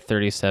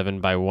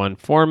 1:37:1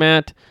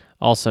 format,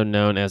 also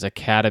known as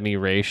Academy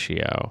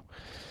ratio.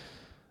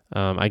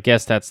 I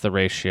guess that's the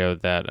ratio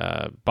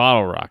that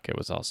Bottle Rocket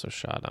was also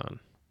shot on.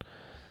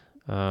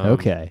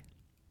 okay.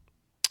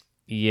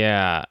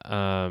 Yeah.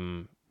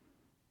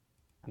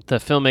 The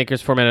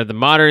filmmakers formatted the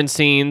modern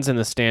scenes in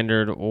the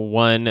standard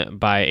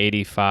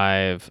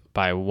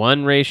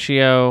 1:85:1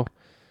 ratio.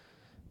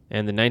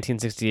 And the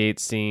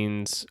 1968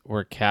 scenes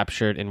were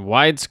captured in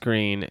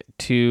widescreen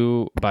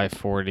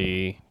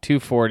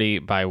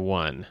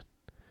 2:40:1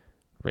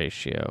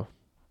 ratio.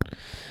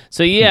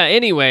 So yeah,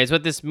 anyways,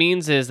 what this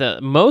means is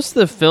that most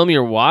of the film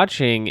you're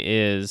watching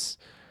is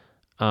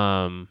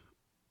in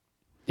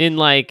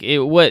like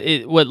what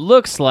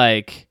looks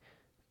like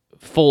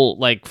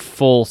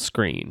full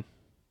screen.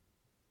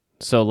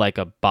 So like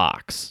a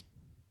box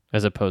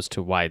as opposed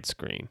to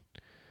widescreen.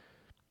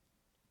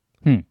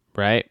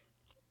 Right?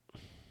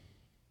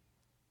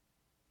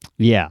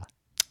 Yeah.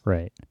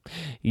 Right.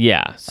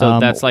 Yeah, so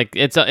that's like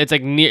it's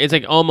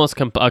like almost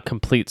a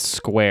complete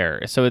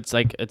square. So it's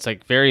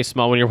like very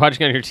small. When you're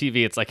watching on your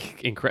TV, it's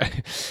like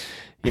incredible.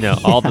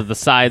 All the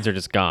sides are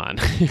just gone.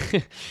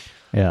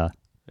 Yeah.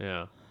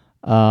 Yeah.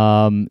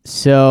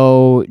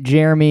 So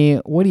Jeremy,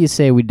 what do you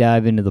say we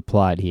dive into the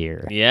plot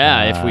here?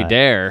 Yeah, if we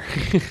dare.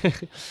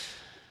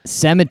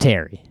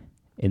 Cemetery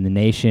in the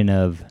nation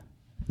of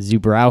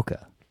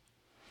Zubrauka.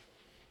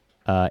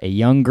 A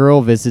young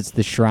girl visits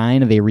the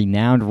shrine of a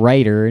renowned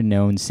writer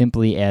known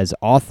simply as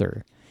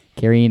Author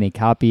carrying a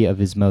copy of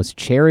his most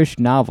cherished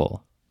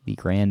novel, The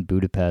Grand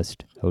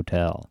Budapest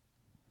Hotel.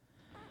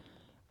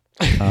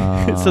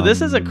 So this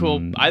is a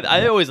cool.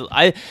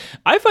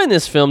 I find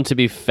this film to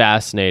be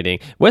fascinating.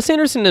 Wes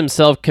Anderson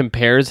himself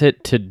compares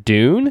it to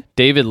Dune,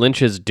 David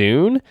Lynch's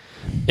Dune,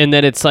 in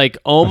that it's like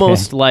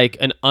almost like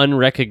an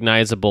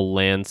unrecognizable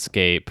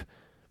landscape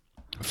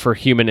for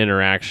human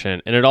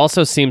interaction, and it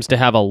also seems to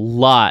have a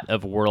lot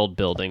of world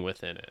building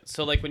within it.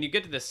 So like when you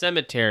get to the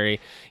cemetery,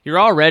 you're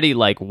already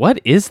like, what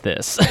is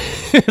this?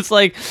 it's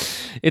like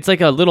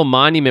a little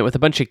monument with a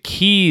bunch of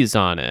keys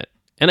on it.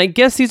 And I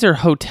guess these are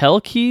hotel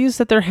keys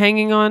that they're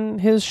hanging on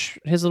his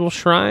little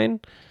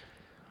shrine.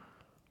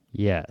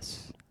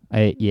 Yes.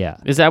 Yeah.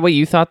 Is that what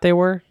you thought they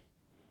were?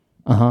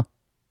 Uh-huh.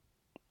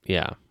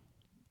 Yeah.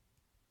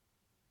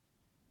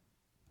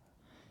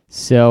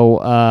 So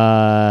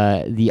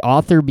the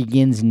author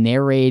begins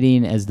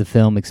narrating as the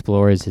film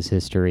explores his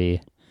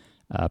history,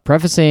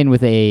 prefacing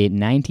with a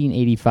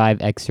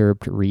 1985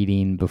 excerpt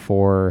reading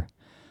before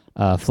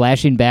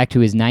flashing back to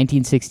his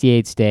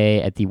 1968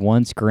 stay at the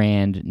once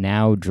grand,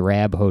 now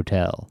drab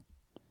hotel.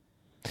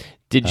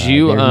 Did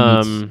you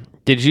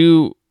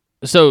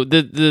so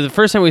the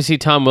first time we see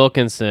Tom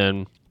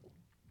Wilkinson,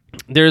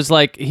 there's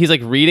like he's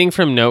like reading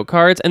from note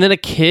cards, and then a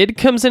kid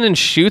comes in and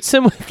shoots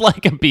him with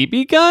like a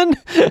BB gun?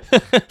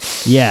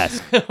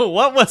 Yes.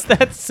 What was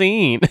that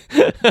scene?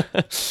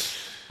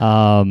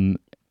 No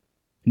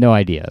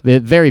idea.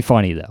 Very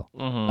funny though.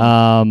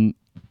 Mm-hmm.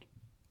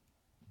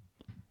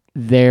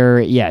 There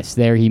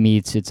he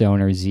meets its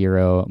owner,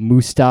 Zero,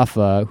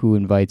 Mustafa, who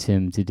invites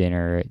him to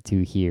dinner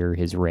to hear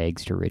his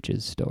rags to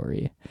riches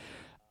story.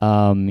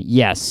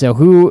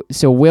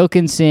 So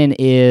Wilkinson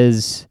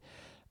is,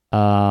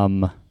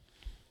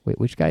 wait,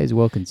 which guy is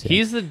Wilkinson?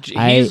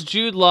 He's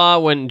Jude Law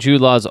when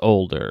Jude Law's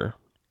older.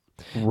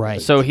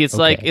 Right. So he's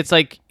like, it's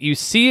like you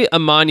see a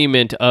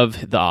monument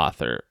of the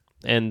author,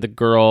 and the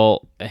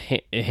girl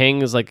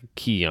hangs like a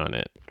key on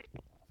it.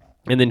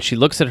 And then she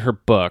looks at her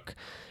book,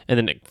 and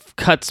then it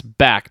cuts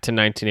back to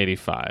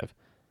 1985.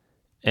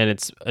 And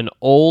it's an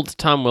old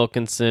Tom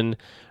Wilkinson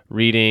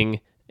reading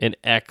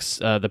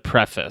the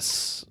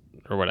preface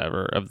or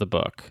whatever of the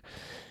book.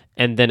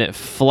 And then it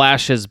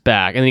flashes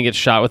back, and then he gets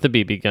shot with a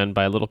BB gun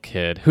by a little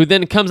kid, who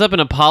then comes up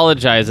and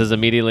apologizes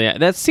immediately.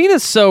 That scene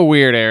is so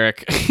weird,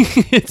 Eric.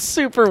 It's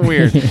super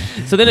weird.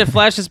 So then it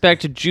flashes back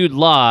to Jude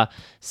Law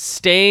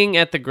staying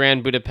at the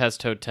Grand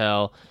Budapest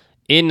Hotel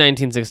in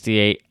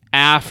 1968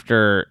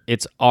 after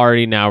it's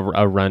already now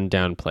a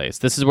rundown place.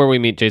 This is where we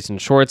meet Jason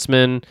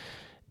Schwartzman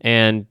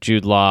and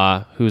Jude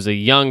Law, who's a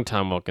young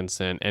Tom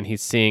Wilkinson, and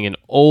he's seeing an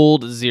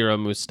old Zero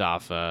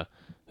Mustafa,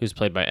 who's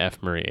played by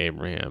F. Murray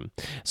Abraham.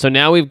 So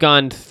now we've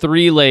gone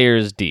 3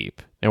 layers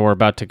deep, and we're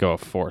about to go a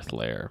 4th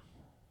layer.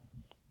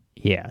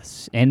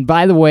 Yes. And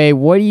by the way,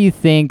 what do you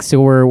think?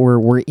 So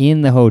we're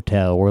in the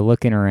hotel. We're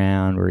looking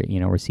around.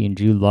 We're seeing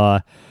Jude Law,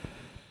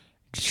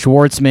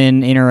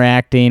 Schwartzman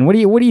interacting. What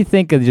do you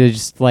think of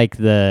just like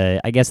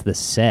the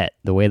set,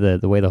 the way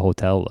the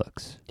hotel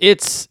looks?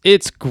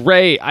 It's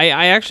great.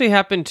 I actually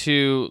happen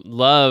to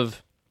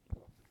love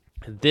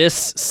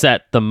this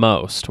set the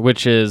most,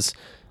 which is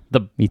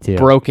the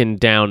broken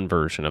down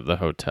version of the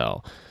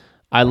hotel.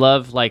 I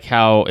love like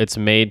how it's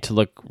made to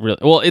look real.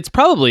 Well, it's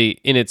probably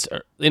in its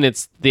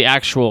the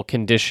actual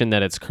condition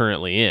that it's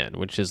currently in,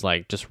 which is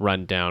like just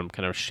run down,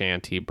 kind of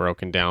shanty,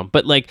 broken down.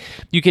 But like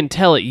you can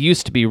tell it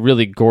used to be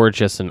really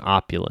gorgeous and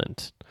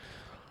opulent.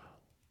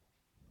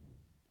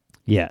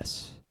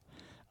 Yes.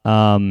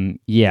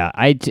 Yeah.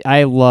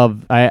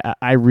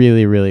 I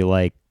really, really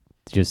like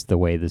just the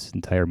way this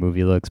entire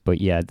movie looks. But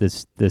yeah,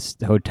 this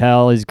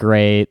hotel is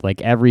great.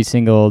 Like every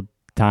single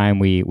time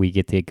we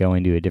get to go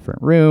into a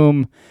different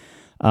room.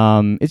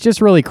 It's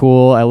just really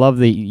cool. I love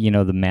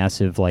the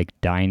massive like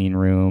dining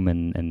room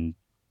and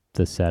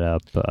the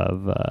setup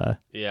of I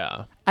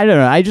don't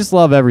know. I just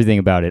love everything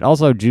about it.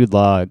 Also, Jude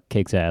Law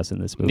kicks ass in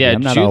this movie. Yeah,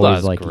 I'm not Jude always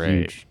Law's like great. a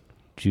huge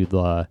Jude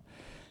Law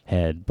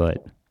head,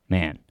 but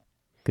man,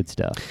 good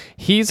stuff.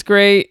 He's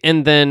great,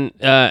 and then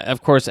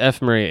of course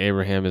F. Murray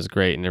Abraham is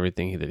great in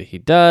everything that he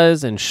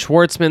does, and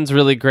Schwartzman's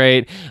really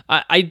great.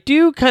 I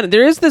do kind of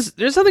there's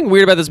something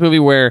weird about this movie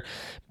where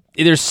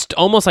there's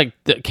almost like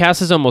the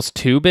cast is almost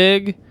too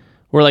big,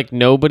 where like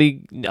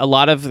a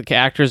lot of the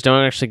actors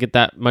don't actually get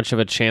that much of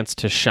a chance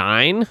to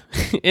shine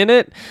in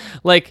it.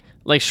 Like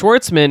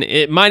Schwartzman,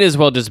 it might as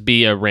well just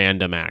be a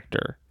random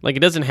actor. Like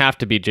it doesn't have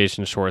to be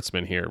Jason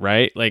Schwartzman here,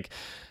 right? Like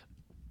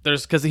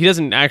because he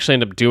doesn't actually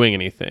end up doing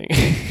anything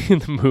in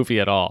the movie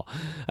at all.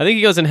 I think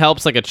he goes and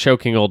helps like a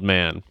choking old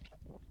man,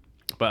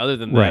 but other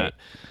than that,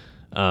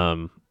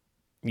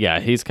 yeah,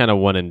 he's kind of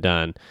one and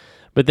done.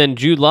 But then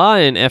Jude Law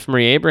and F.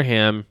 Murray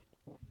Abraham,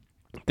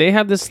 they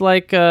have this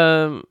like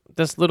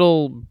this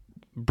little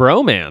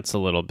bromance a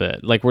little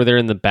bit, like where they're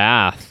in the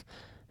bath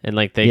and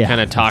like they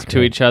kind of talk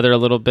to each other a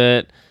little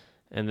bit,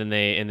 and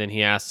then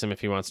he asks him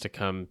if he wants to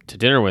come to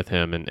dinner with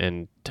him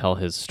and tell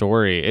his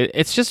story.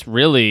 It's just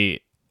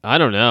really, I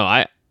don't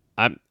know.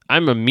 I'm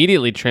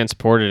immediately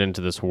transported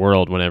into this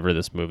world whenever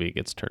this movie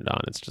gets turned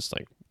on. It's just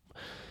like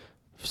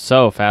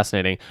so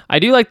fascinating. I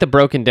do like the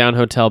broken down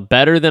hotel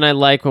better than I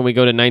like when we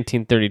go to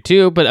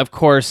 1932, but of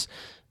course,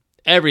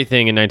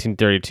 everything in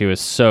 1932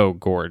 is so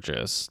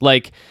gorgeous.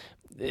 Like,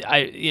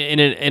 in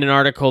an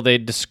article, they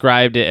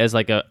described it as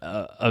like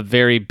a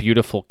very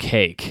beautiful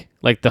cake.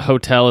 Like the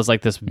hotel is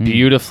like this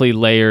beautifully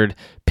layered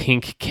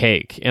pink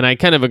cake, and I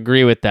kind of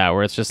agree with that.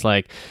 Where it's just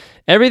like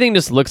everything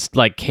just looks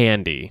like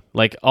candy.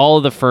 Like all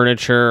of the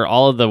furniture,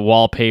 all of the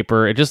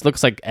wallpaper, it just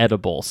looks like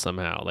edible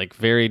somehow. Like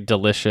very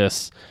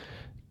delicious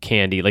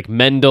candy. Like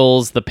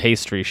Mendel's, the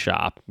pastry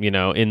shop,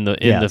 in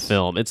the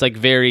film. It's like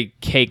very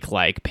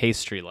cake-like,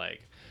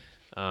 pastry-like.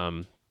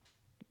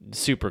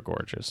 Super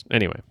gorgeous.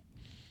 Anyway.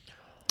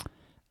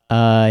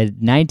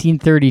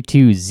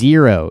 1932,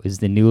 Zero is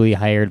the newly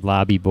hired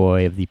lobby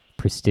boy of the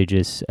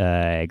prestigious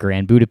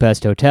Grand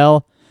Budapest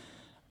Hotel.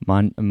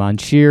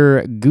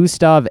 Monsieur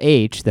Gustav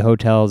H., the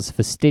hotel's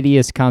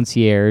fastidious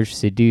concierge,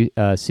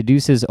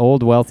 seduces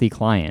old wealthy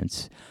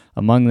clients,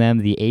 among them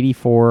the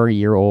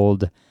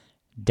 84-year-old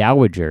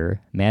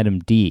dowager, Madame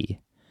D.,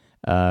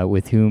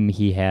 with whom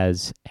he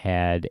has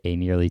had a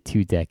nearly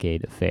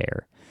 2-decade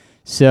affair.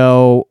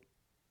 So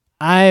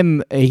I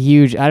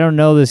don't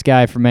know this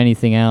guy from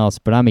anything else,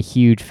 but I'm a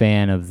huge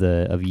fan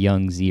of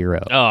Young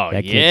Zero. Oh,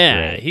 that kid's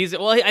yeah.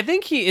 great. I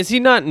think is he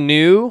not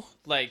new?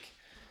 Like,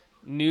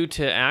 new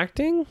to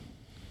acting?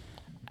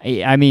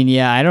 I mean,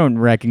 yeah, I don't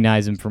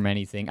recognize him from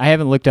anything. I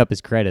haven't looked up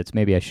his credits.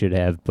 Maybe I should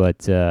have,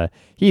 but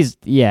he's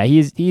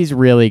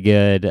really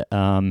good.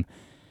 And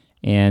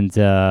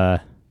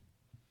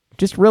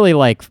just really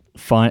like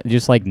fun,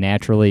 just like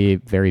naturally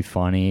very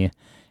funny.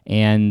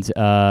 And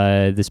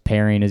this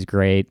pairing is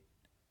great.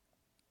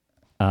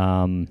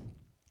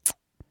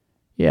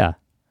 Yeah,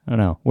 I don't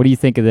know. What do you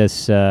think of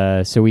this?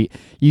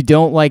 You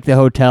don't like the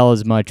hotel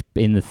as much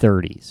in the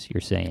 30s,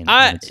 you're saying?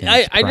 I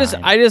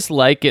just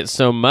like it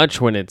so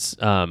much when it's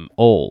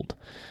old.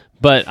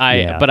 But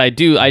I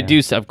do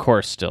of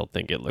course still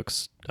think it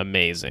looks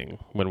amazing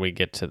when we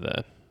get to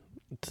the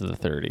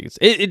 30s.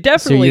 It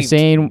definitely. So you're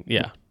saying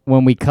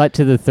when we cut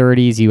to the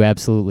 30s, you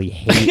absolutely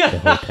hate the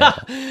hotel.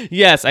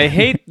 Yes, I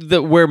hate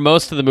where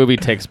most of the movie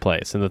takes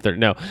place in the 30s.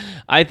 No,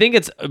 I think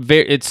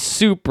it's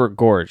super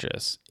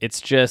gorgeous. It's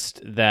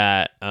just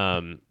that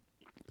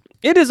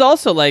it is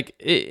also like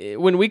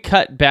when we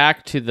cut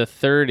back to the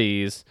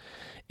 30s,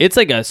 it's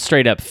like a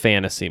straight up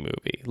fantasy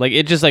movie. Like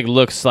it just like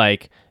looks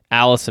like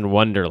Alice in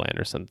Wonderland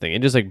or something.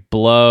 It just like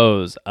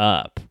blows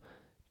up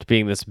to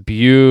being this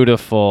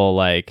beautiful,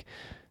 like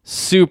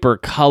super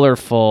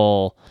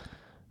colorful.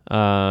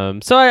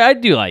 So I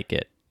do like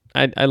it.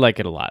 I like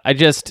it a lot. I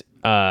just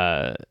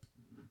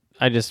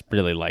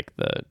really like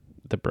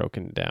the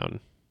broken down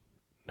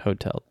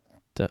hotel.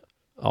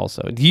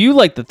 Also, do you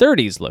like the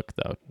 30s look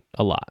though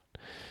a lot?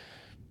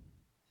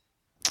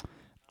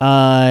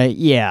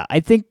 Yeah, I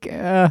think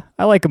I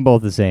like them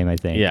both the same. I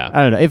think. Yeah.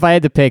 I don't know if I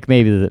had to pick,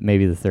 maybe the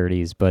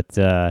 30s, but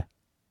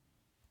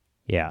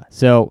yeah.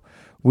 So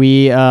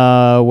we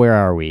where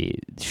are we?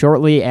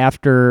 Shortly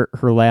after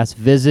her last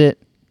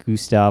visit,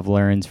 Gustav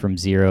learns from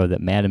Zero that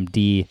Madame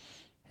D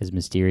has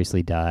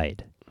mysteriously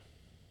died.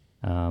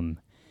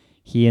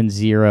 He and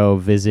Zero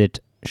visit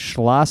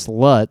Schloss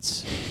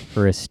Lutz,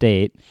 her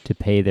estate, to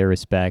pay their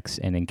respects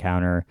and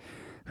encounter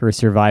her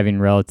surviving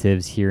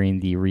relatives hearing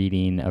the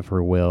reading of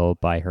her will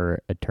by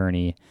her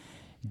attorney,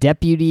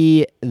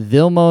 Deputy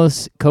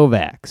Vilmos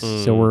Kovacs.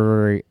 So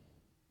we're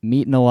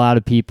meeting a lot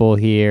of people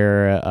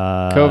here.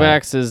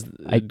 Kovacs is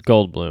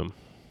Goldblum.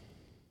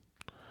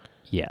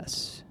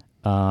 Yes.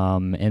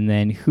 And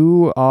then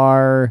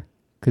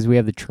because we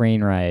have the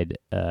train ride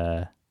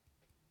to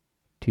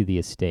the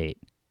estate.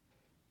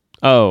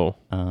 Oh,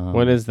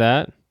 what is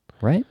that?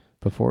 Right?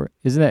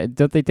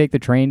 Don't they take the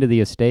train to the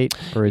estate?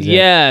 Or is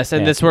yes,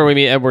 and that's where we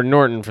meet Edward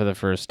Norton for the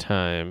first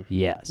time.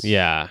 Yes.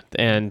 Yeah,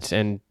 and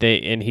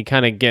he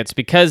kind of gets,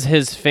 because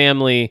his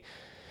family,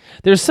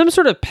 there's some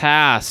sort of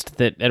past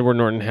that Edward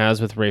Norton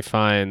has with Ralph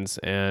Fiennes,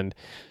 and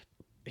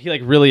he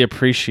like really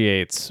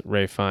appreciates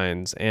Ralph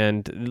Fiennes,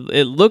 and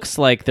it looks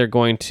like they're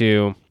going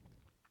to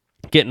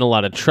get in a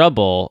lot of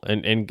trouble,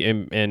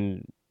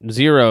 and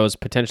Zero's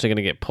potentially going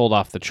to get pulled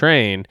off the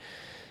train.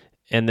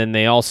 And then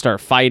they all start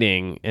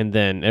fighting, and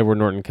then Edward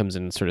Norton comes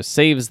in and sort of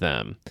saves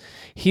them.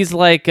 He's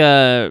like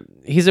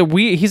he's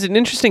an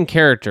interesting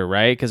character,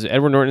 right? Because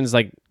Edward Norton's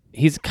like,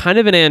 he's kind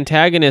of an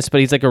antagonist, but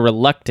he's like a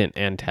reluctant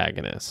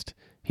antagonist.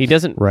 He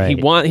doesn't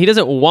he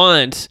doesn't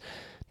want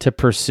to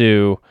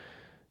pursue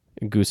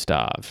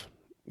Gustav.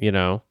 He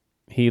kind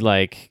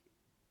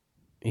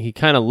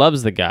of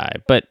loves the guy,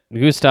 but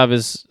Gustav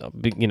is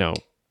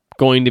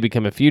going to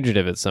become a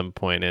fugitive at some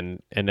point,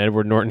 and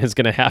Edward Norton is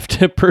going to have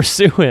to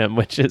pursue him,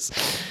 which is,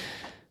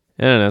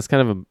 I don't know, it's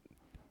kind of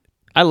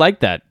I like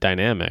that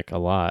dynamic a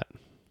lot.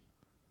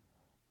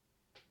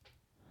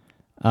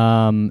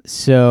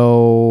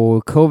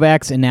 So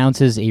Kovacs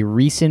announces a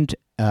recent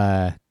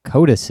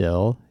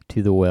codicil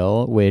to the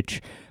will,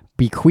 which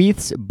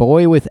bequeaths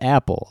Boy with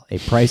Apple, a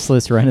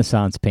priceless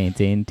Renaissance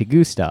painting, to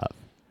Gustav.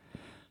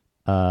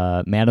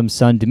 Madame's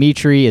son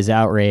Dmitri is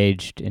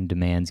outraged and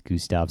demands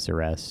Gustav's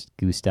arrest.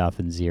 Gustav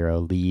and Zero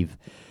leave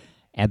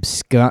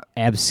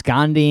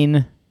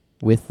absconding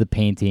with the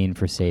painting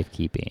for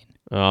safekeeping.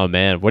 Oh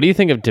man, what do you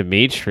think of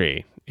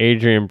Dimitri,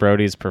 Adrian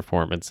Brody's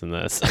performance in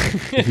this?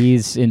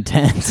 He's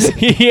intense.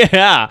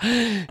 yeah.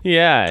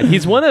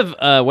 He's one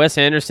of Wes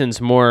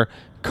Anderson's more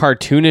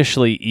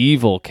cartoonishly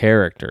evil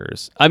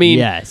characters. I mean,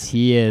 yes,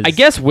 he is. I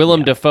guess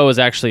Willem Dafoe is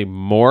actually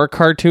more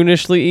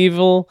cartoonishly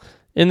evil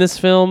in this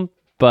film,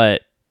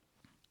 but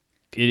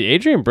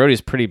Adrian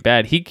Brody's pretty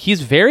bad.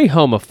 He's very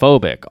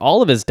homophobic.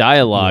 All of his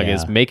dialogue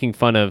is making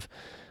fun of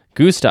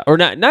Gustav, or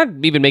not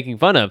even making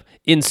fun of,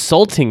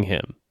 insulting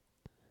him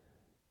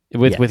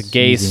with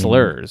gay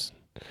slurs.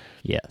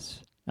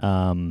 Yes.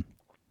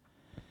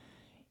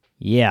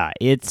 Yeah,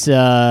 it's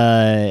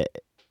a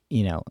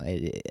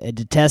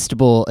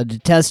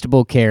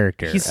detestable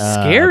character. He's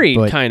scary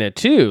kind of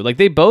too. Like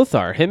they both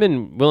are. Him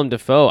and Willem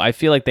Dafoe, I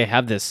feel like they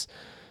have this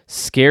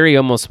scary,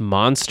 almost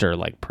monster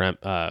like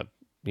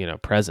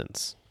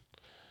presence.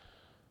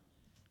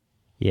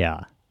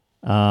 Yeah.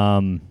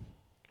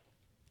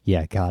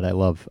 Yeah, God, I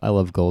love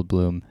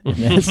Goldblum in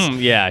this.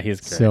 Yeah,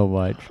 he's great. So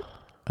much.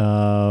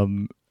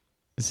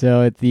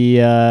 So at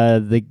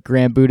the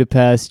Grand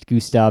Budapest,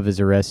 Gustav is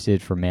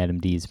arrested for Madame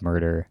D's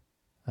murder.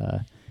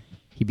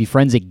 He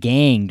befriends a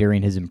gang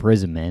during his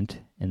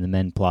imprisonment, and the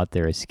men plot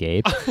their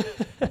escape.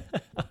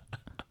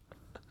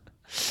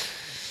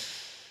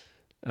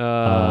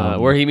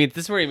 Where he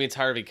meets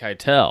Harvey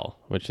Keitel,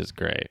 which is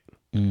great.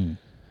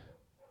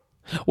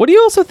 What do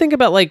you also think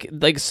about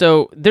like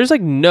so there's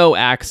like no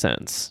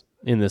accents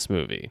in this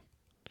movie?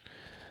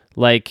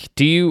 Like,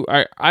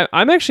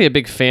 I'm actually a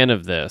big fan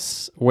of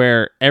this,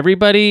 where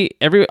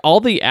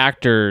all the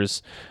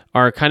actors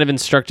are kind of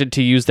instructed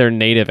to use their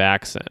native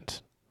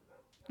accent.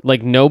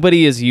 Like,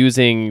 nobody is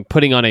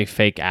putting on a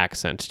fake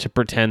accent to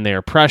pretend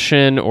they're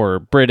Prussian or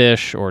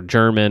British or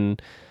German.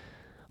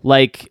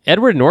 Like,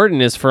 Edward Norton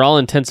is, for all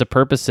intents and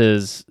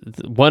purposes,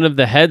 one of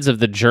the heads of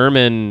the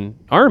German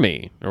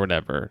army or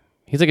whatever.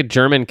 He's like a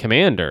German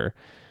commander.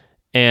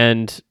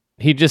 And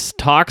he just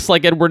talks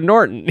like Edward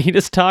Norton. He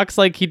just talks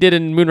like he did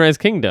in Moonrise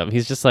Kingdom.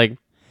 He's just like,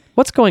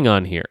 what's going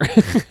on here?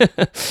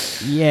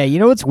 Yeah, you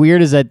know what's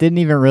weird is that didn't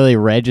even really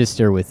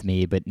register with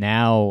me, but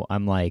now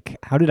I'm like,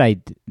 how did I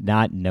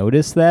not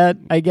notice that,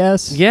 I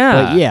guess?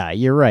 Yeah. But yeah,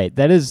 you're right.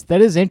 That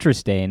is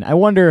interesting. I'm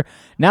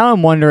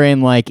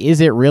wondering, like,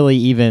 is it really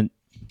even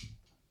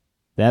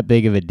that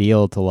big of a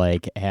deal to,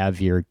 like,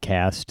 have your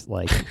cast,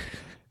 like,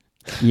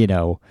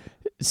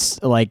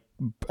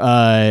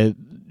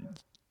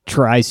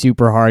 try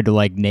super hard to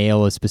like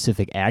nail a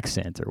specific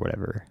accent or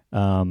whatever.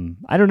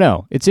 I don't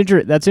know.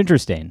 That's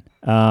interesting.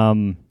 Yeah,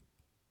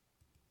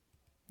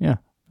 I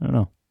don't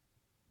know.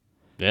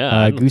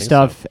 Yeah,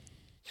 Gustav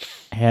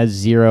has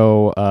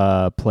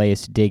zero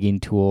placed digging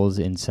tools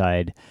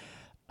inside.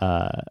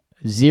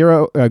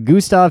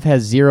 Gustav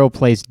has zero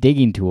placed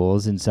digging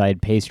tools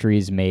inside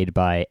pastries made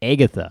by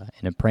Agatha,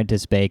 an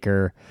apprentice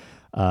baker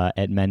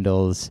at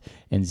Mendel's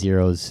and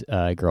Zero's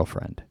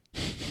girlfriend.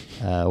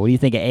 What do you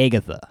think of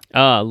Agatha?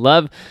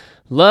 Love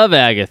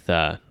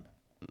Agatha.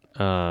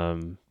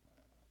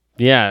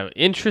 Yeah,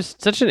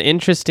 such an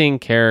interesting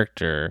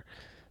character.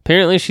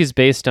 Apparently, she's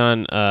based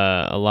on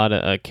a lot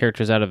of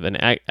characters out of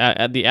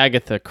the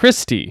Agatha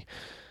Christie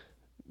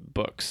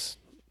books.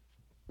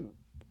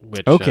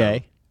 Which,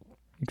 interesting.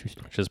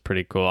 Which is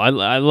pretty cool. I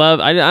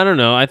don't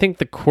know. I think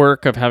the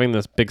quirk of having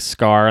this big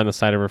scar on the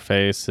side of her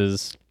face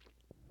is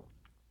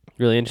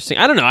really interesting.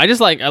 I don't know. I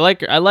like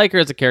her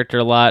as a character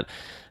a lot.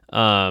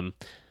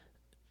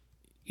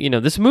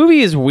 This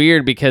movie is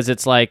weird because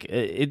it's like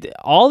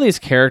all these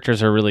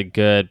characters are really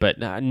good, but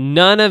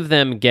none of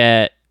them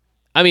get.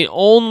 I mean,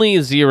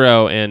 only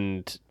Zero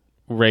and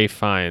Ralph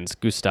Fiennes,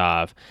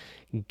 Gustav,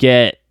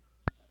 get,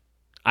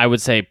 I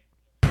would say,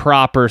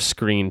 proper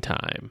screen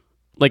time,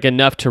 like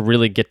enough to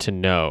really get to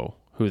know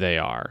who they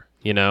are.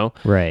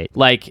 Right?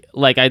 Like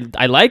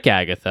I like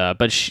Agatha,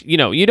 but you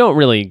don't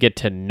really get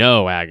to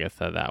know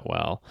Agatha that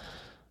well.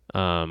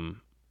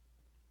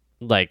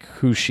 Like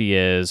who she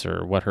is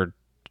or what her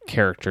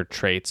character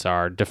traits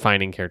are,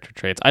 defining character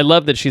traits. I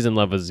love that she's in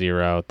love with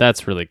Zero.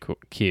 That's really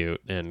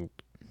cute, and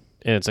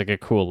it's like a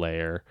cool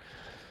layer.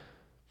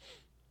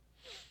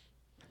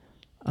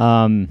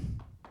 Yeah,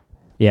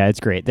 it's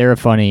great. They have a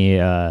funny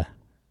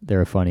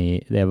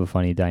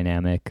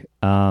dynamic.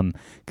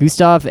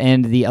 Gustav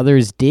and the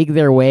others dig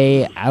their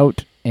way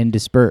out and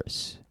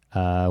disperse.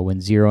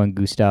 When Zero and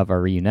Gustav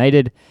are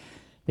reunited,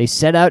 they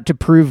set out to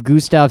prove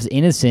Gustav's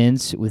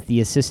innocence with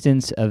the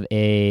assistance of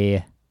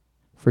a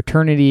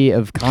fraternity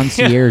of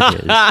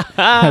concierges,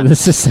 the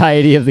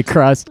Society of the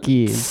Crossed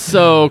Keys.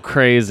 So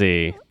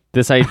crazy.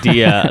 This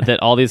idea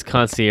that all these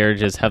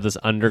concierges have this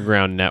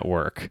underground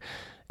network.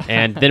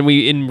 And then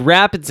in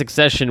rapid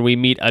succession, we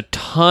meet a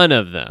ton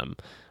of them,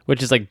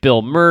 which is like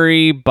Bill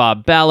Murray,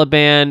 Bob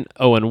Balaban,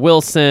 Owen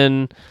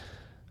Wilson.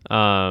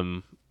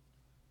 Yeah,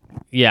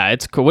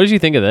 it's cool. What did you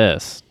think of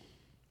this?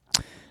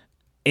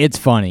 It's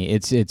funny.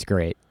 It's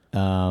great.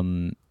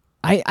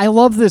 I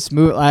love this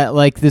movie.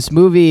 Like this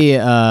movie.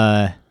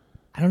 I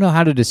don't know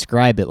how to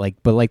describe it.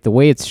 But the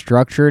way it's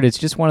structured, it's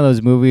just one of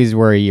those movies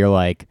where you're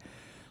like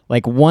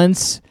like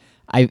once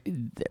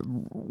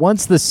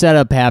the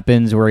setup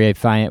happens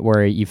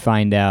where you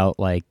find out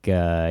like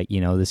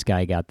this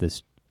guy got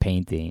this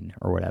painting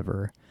or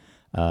whatever,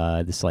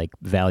 this like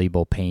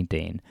valuable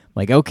painting.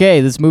 Like,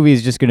 okay, this movie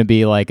is just going to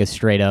be like a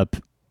straight up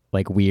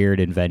like weird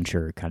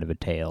adventure kind of a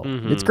tale.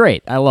 It's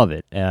great. I love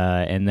it.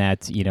 And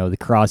that's, the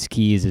Cross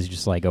Keys is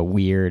just like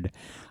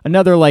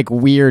another like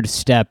weird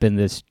step in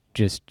this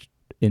just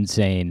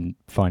insane,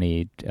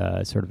 funny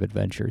sort of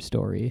adventure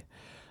story.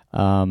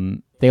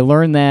 They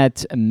learn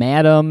that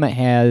Madam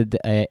had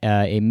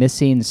a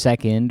missing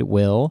second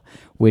will,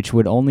 which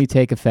would only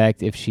take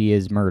effect if she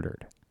is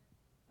murdered.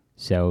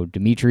 So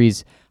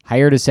Dimitri's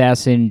hired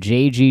assassin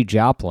J.G.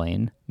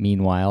 Joplin,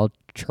 meanwhile,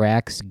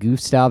 tracks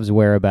Gustav's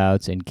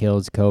whereabouts and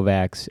kills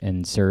Kovacs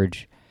and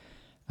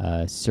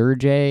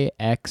Sergei,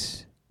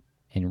 X,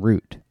 and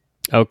Root.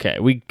 Okay,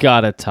 we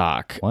gotta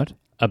talk What?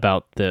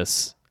 about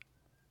this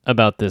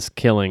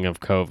killing of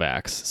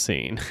Kovacs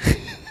scene.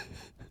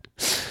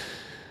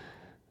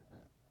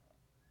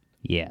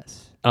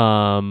 Yes.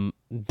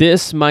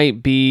 This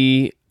might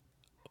be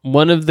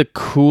one of the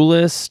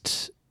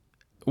coolest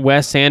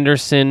Wes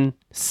Anderson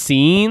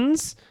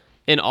scenes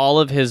in all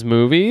of his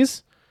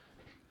movies.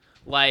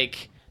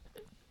 Like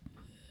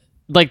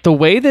the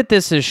way that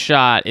this is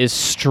shot is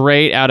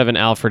straight out of an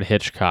Alfred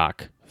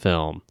Hitchcock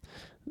film.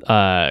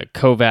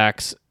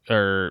 Kovacs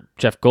or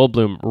Jeff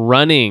Goldblum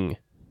running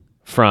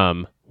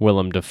from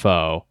Willem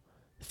Dafoe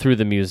through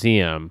the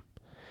museum.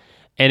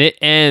 And it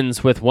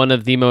ends with one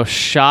of the most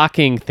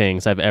shocking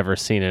things I've ever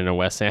seen in a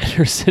Wes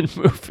Anderson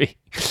movie,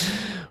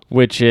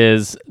 which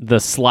is the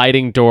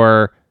sliding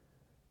door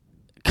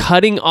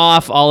cutting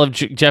off all of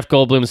Jeff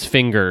Goldblum's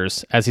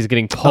fingers as he's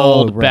getting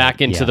pulled back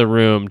into the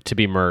room to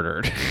be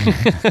murdered.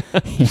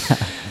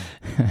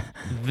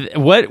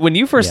 When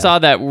you first saw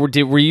that,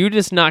 were you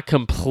just not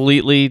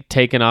completely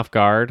taken off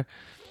guard?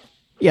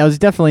 Yeah, I was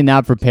definitely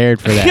not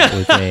prepared for that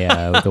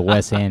with a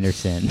Wes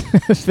Anderson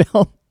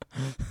film.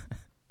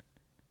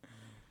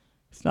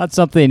 It's not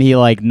something he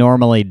like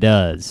normally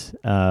does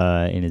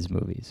in his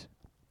movies.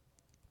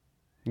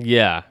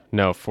 Yeah,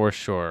 no, for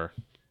sure.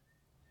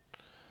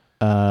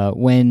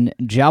 When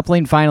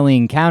Joplin finally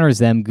encounters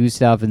them,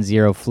 Gustav and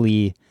Zero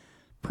flee,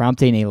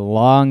 prompting a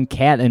long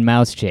cat and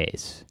mouse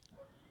chase.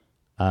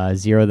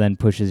 Zero then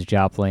pushes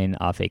Joplin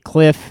off a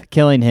cliff,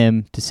 killing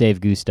him to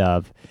save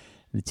Gustav.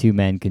 The two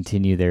men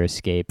continue their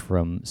escape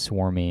from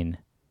swarming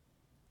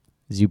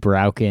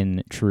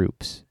Zubrauken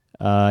troops.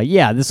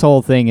 This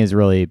whole thing is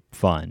really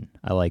fun.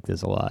 I like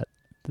this a lot.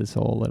 This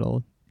whole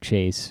little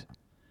chase.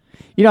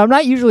 I'm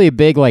not usually a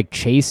big like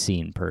chase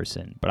scene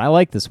person, but I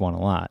like this one a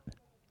lot.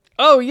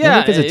 Oh yeah,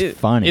 because it's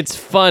funny. It's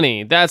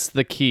funny. That's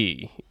the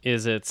key.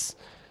 Is it's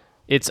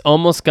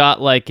almost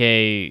got like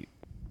a,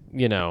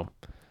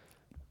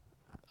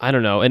 I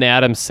don't know, an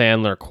Adam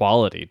Sandler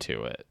quality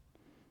to it.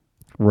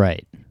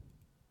 Right.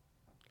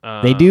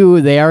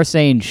 They are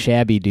saying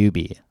shabby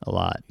doobie a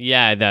lot.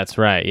 Yeah, that's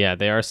right. Yeah,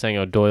 they are saying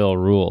O'Doyle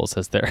rules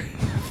as they're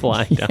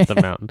flying down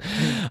the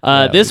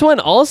mountain. This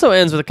one also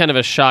ends with a kind of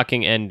a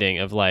shocking ending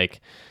of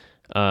like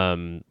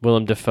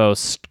Willem Dafoe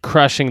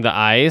crushing the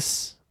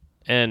ice,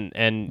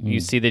 and you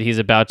see that he's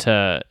about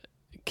to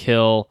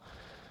kill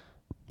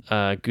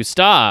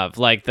Gustav.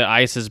 Like the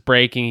ice is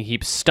breaking, he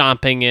keeps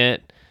stomping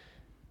it,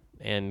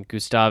 and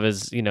Gustav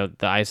is, the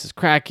ice is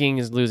cracking,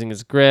 he's losing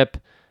his grip.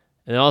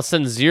 And all of a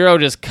sudden, Zero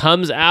just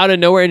comes out of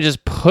nowhere and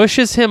just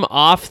pushes him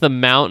off the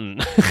mountain.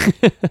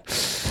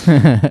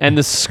 And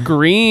the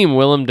scream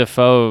Willem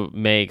Dafoe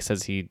makes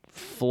as he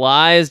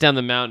flies down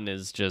the mountain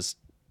is just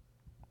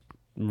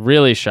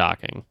really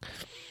shocking.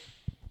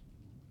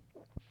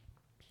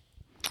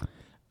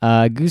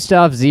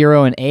 Gustav,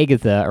 Zero, and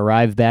Agatha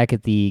arrive back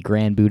at the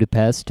Grand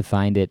Budapest to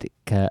find it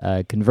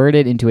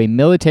converted into a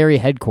military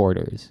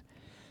headquarters.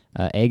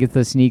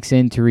 Agatha sneaks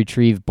in to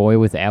retrieve Boy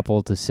with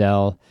Apple to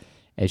sell.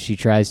 As she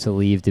tries to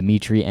leave,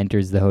 Dimitri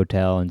enters the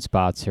hotel and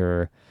spots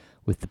her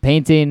with the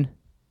painting.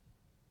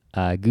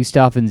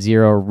 Gustav and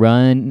Zero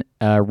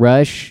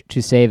rush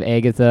to save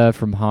Agatha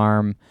from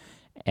harm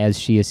as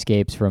she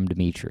escapes from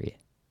Dimitri.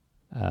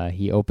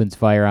 He opens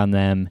fire on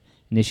them,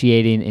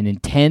 initiating an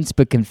intense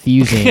but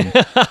confusing,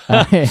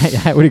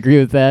 I would agree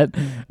with that,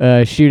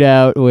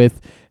 shootout with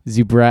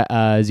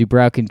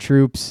Zubrauken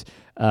troops.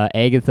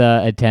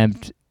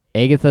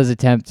 Agatha's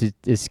attempt to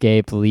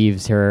escape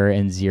leaves her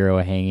and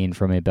Zero hanging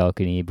from a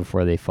balcony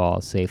before they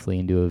fall safely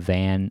into a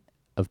van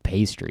of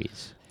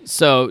pastries.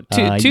 So,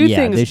 two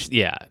things.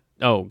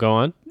 Oh, go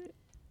on.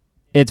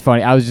 It's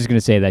funny. I was just going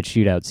to say that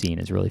shootout scene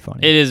is really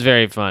funny. It is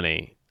very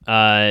funny.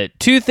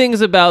 Two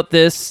things about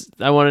this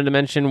I wanted to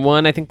mention.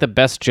 One, I think the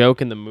best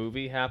joke in the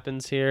movie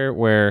happens here,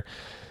 where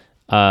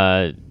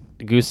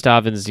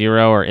Gustav and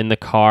Zero are in the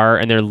car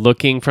and they're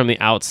looking from the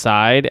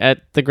outside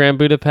at the Grand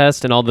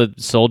Budapest and all the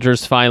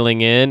soldiers filing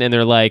in, and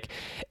they're like,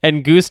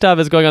 and Gustav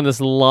is going on this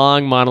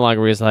long monologue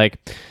where he's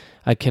like,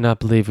 I cannot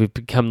believe we've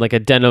become like a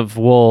den of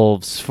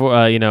wolves for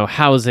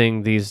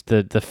housing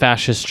the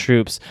fascist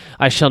troops.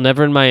 I shall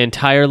never in my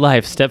entire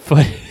life step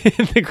foot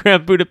in the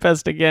Grand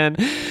Budapest again.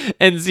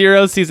 And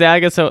Zero sees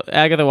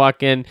Agatha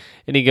walk in,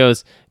 and he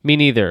goes, "Me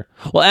neither."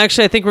 Well,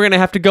 actually, I think we're gonna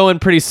have to go in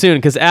pretty soon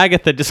because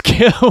Agatha just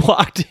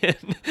walked in,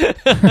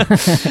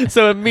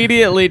 so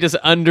immediately just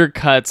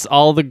undercuts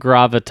all the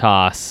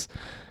gravitas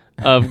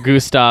of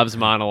Gustav's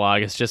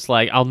monologue. It's just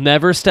like, I'll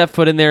never step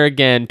foot in there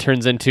again,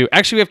 turns into,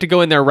 actually, we have to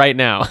go in there right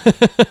now.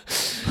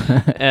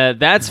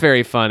 That's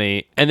very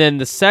funny. And then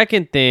the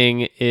second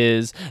thing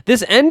is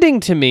this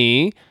ending to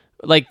me,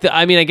 like,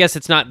 I guess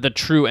it's not the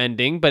true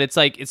ending, but it's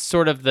like, it's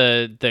sort of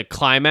the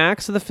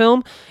climax of the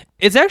film.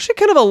 It's actually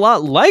kind of a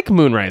lot like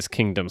Moonrise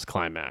Kingdom's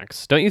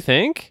climax, don't you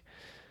think?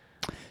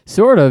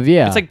 Sort of,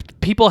 yeah. It's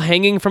like people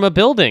hanging from a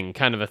building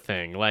kind of a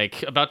thing,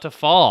 like about to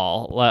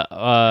fall,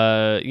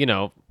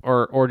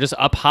 or just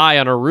up high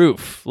on a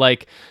roof,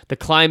 like the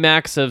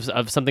climax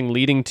of something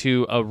leading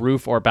to a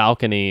roof or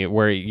balcony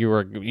where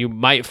you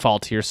might fall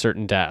to your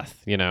certain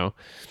death,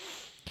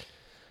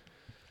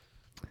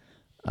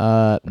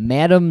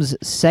 Madame's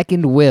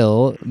second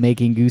will,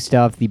 making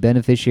Gustav the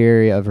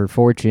beneficiary of her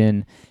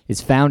fortune, is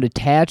found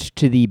attached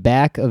to the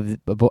back of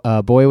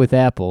Boy with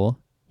Apple.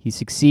 He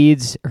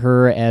succeeds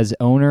her as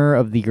owner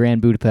of the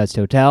Grand Budapest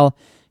Hotel,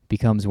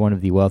 becomes one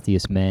of the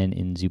wealthiest men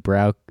in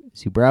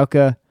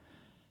Zubrauka.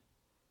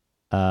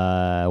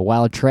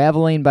 While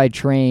traveling by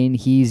train,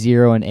 he,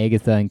 Zero, and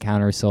Agatha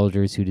encounter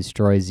soldiers who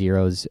destroy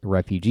Zero's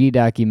refugee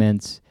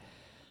documents.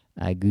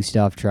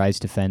 Gustav tries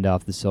to fend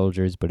off the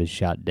soldiers, but is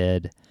shot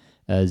dead.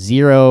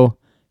 Zero,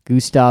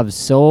 Gustav's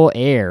sole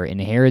heir,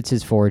 inherits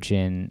his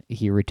fortune.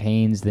 He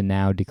retains the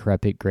now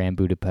decrepit Grand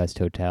Budapest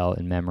Hotel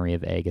in memory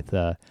of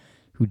Agatha,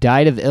 who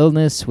died of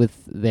illness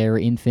with their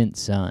infant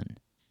son.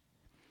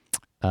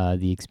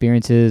 The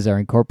experiences are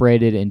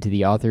incorporated into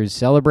the author's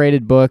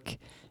celebrated book,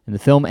 and the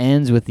film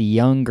ends with the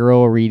young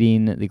girl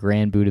reading the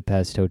Grand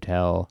Budapest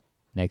Hotel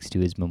next to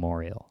his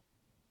memorial.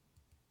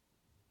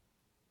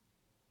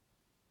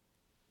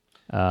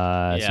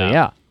 That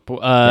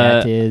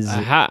is the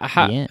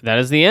end. That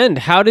is the end.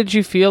 How did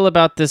you feel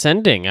about this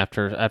ending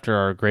after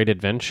our great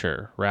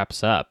adventure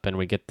wraps up and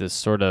we get this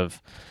sort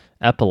of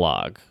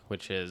epilogue,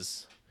 which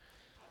is,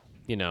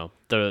 I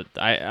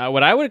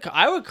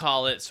would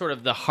call it sort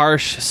of the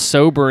harsh,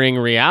 sobering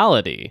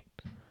reality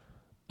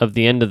of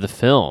the end of the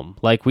film.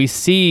 Like, we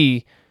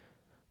see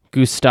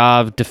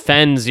Gustav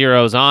defend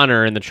Zero's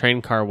honor in the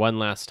train car one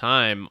last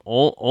time,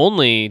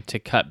 only to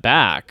cut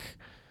back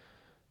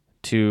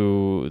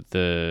to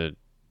the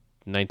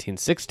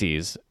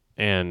 1960s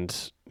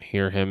and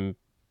hear him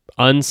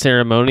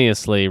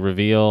unceremoniously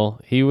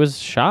reveal he was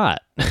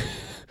shot.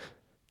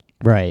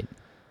 Right.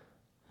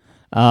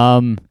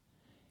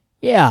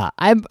 Yeah,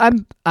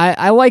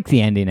 I like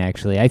the ending,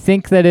 actually. I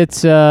think that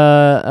it's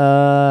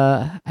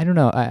I don't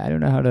know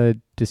how to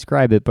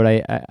describe it, but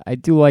I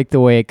do like the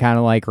way it kind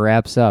of like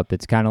wraps up.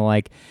 It's kind of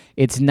like,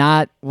 it's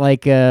not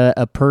like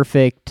a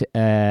perfect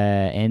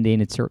ending.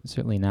 It's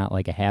certainly not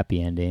like a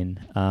happy ending.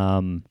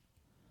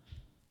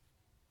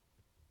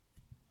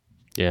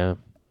 Yeah.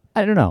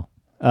 I don't know.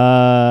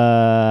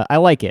 I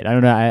like it. I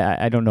don't know.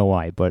 I don't know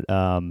why, but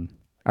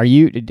are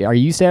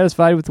you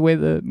satisfied with the way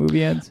the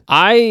movie ends?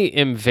 I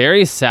am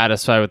very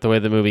satisfied with the way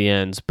the movie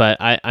ends, but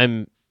I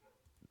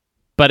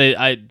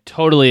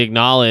totally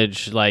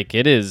acknowledge, like,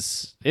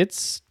 there's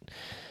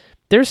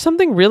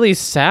something really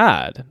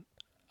sad.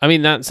 I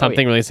mean, not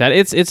something really sad.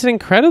 It's an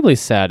incredibly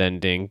sad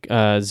ending.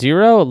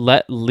 Zero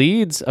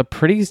leads a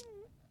pretty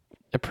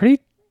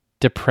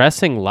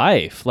depressing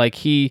life. Like,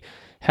 he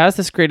has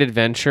this great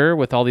adventure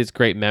with all these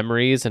great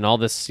memories and all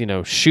this,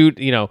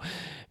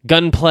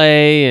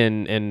 gunplay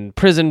and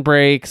prison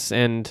breaks,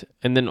 and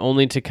then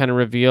only to kind of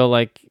reveal,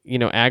 like,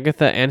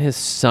 Agatha and his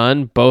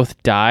son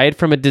both died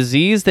from a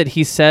disease that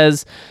he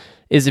says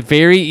is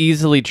very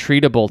easily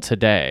treatable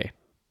today,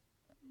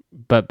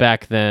 but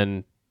back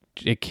then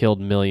it killed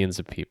millions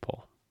of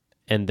people.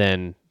 And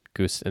then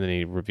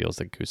he reveals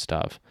that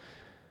Gustav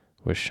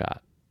was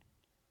shot.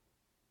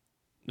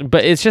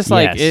 But it's just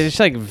like, it's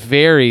like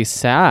very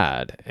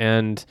sad.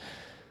 And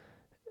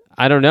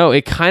I don't know,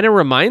 it kind of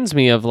reminds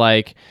me of,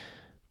 like,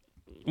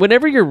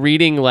 whenever you're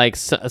reading like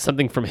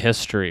something from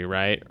history,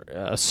 right?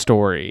 A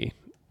story,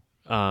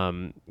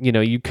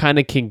 you kind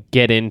of can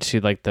get into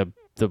like the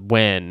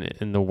when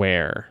and the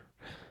where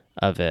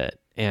of it,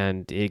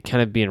 and it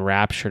kind of be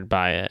enraptured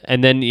by it.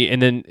 And then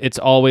it's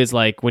always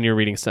like, when you're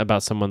reading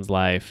about someone's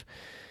life,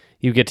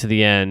 you get to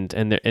the end,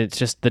 and it's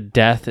just, the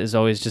death is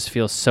always just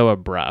feels so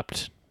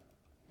abrupt,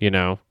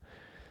 where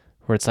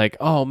it's like,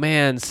 oh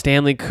man,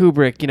 Stanley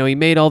Kubrick, he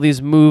made all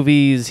these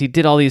movies, he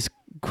did all these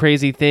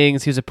crazy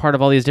things, he was a part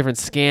of all these different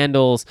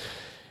scandals,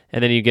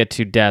 and then you get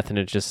to death, and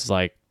it's just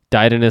like,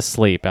 died in his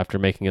sleep after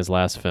making his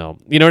last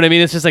film. You know what I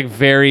mean? It's just like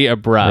very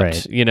abrupt.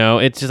 Right.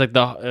 It's just like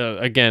the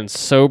again,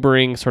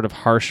 sobering, sort of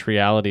harsh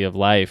reality of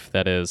life.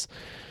 That is,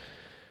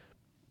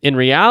 in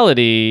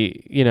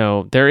reality,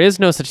 there is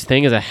no such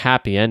thing as a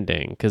happy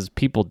ending, because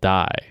people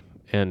die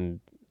and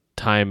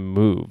time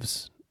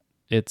moves.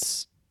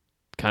 It's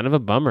kind of a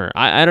bummer.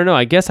 I don't know.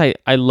 I guess I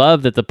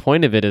love that the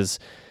point of it is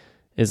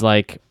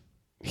like,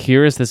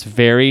 here is this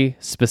very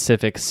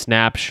specific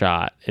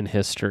snapshot in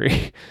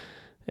history,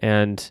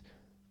 and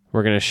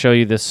we're going to show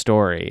you this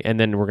story, and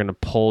then we're going to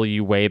pull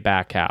you way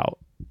back out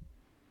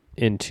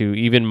into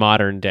even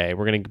modern day.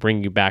 We're going to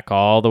bring you back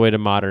all the way to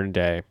modern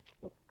day,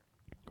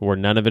 where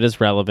none of it is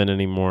relevant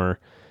anymore.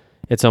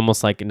 It's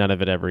almost like none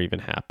of it ever even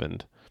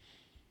happened.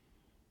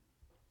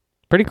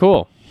 Pretty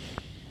cool.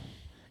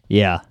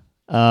 Yeah.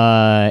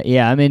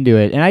 I'm into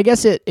it. And I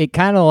guess it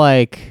kind of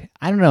like,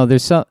 I don't know,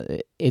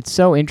 it's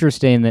so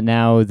interesting that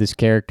now this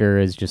character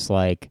is just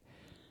like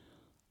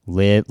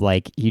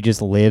he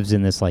just lives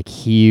in this like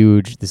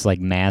huge, this like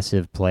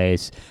massive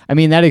place. I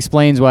mean, that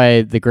explains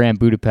why the Grand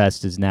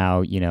Budapest is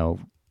now,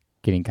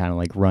 getting kind of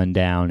like run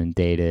down and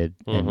dated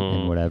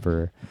and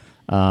whatever.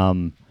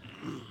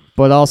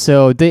 But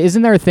also,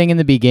 isn't there a thing in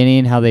the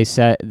beginning how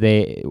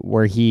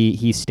where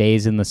he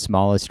stays in the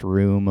smallest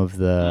room of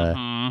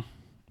the?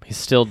 He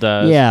still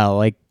does. Yeah.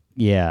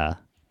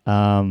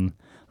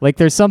 Like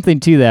there's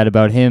something to that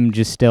about him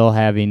just still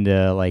having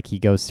to like he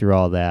goes through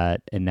all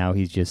that and now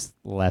he's just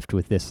left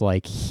with this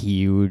like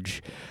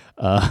huge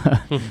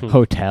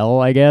hotel,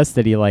 I guess,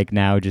 that he like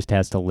now just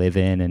has to live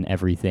in, and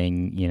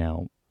everything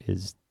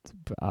is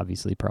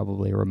obviously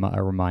probably a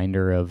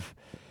reminder of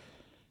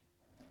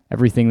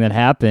everything that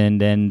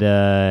happened. And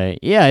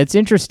it's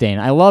interesting.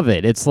 I love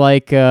it. It's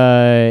like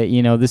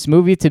this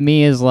movie to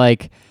me is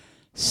like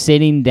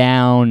sitting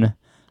down,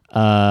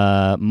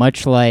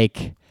 much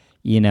like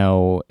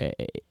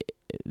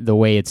the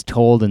way it's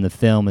told in the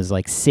film is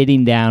like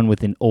sitting down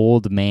with an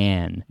old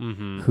man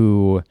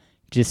who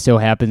just so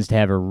happens to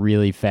have a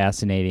really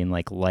fascinating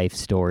like life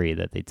story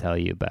that they tell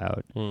you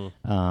about.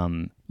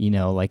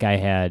 Like I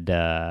had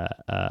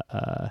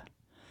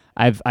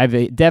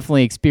I've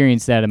definitely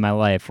experienced that in my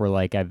life where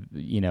like I've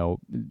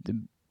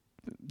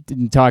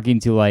talking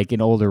to like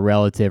an older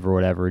relative or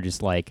whatever,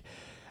 just like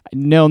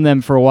known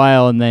them for a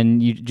while, and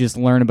then you just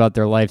learn about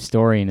their life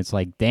story and it's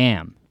like,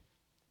 damn,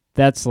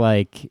 that's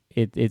like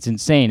it's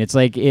insane. It's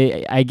like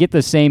I get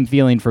the same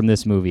feeling from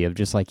this movie of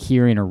just like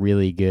hearing a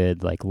really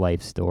good like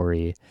life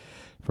story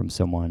from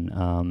someone.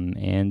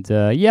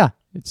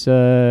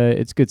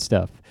 It's good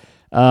stuff.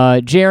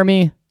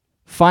 Jeremy,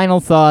 final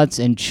thoughts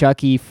and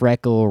Chucky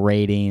Freckle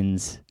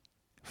ratings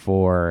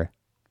for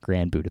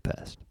Grand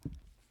Budapest.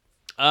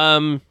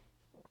 Final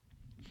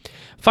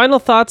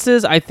thoughts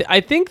is I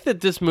think that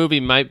this movie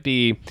might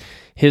be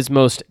his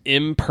most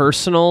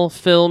impersonal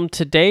film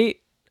to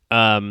date.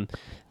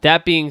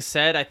 That being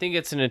said, I think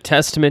it's a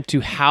testament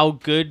to how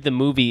good the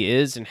movie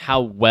is and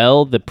how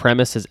well the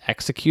premise is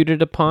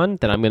executed upon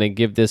that I'm going to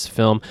give this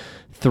film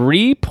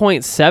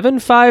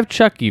 3.75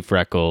 Chucky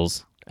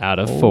Freckles out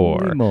of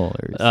 4.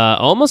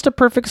 Almost a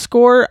perfect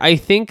score. I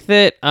think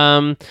that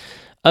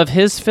of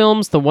his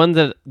films, the ones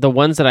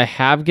that I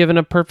have given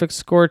a perfect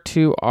score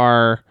to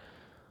are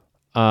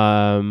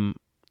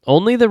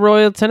only the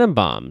Royal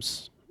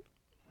Tenenbaums.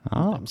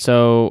 Oh.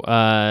 So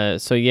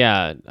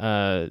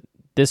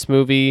this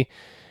movie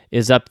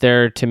is up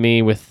there to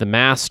me with The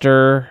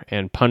Master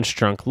and Punch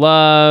Drunk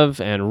Love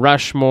and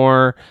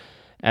Rushmore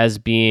as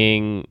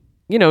being,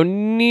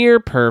 near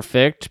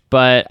perfect.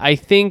 But I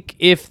think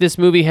if this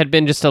movie had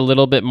been just a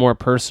little bit more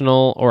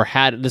personal or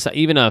had just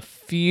even a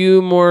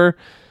few more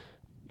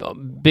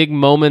big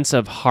moments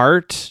of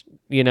heart,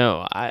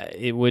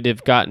 it would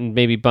have gotten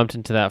maybe bumped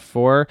into that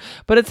 4.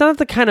 But it's not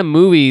the kind of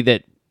movie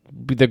that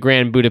the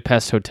Grand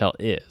Budapest Hotel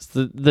is.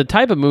 The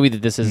type of movie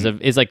that this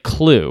is like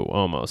Clue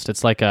almost.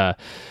 It's like a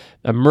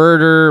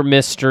murder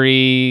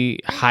mystery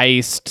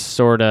heist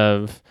sort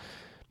of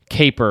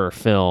caper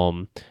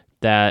film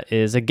that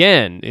is,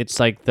 again,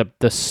 it's like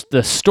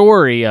the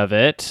story of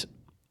it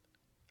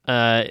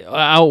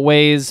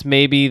outweighs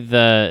maybe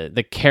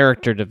the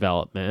character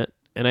development,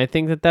 and I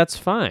think that's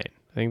fine.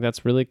 I think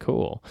that's really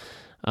cool.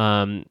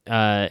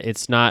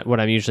 It's not what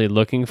I'm usually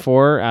looking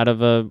for out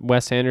of a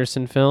Wes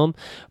Anderson film,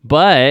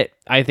 but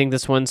I think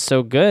this one's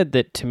so good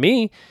that to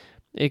me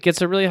it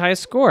gets a really high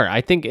score.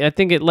 I think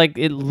it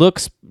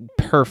looks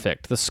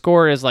perfect. The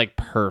score is like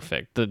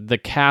perfect. The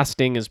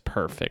casting is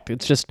perfect.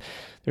 It's just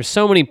there's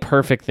so many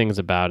perfect things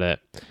about it.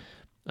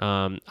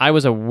 I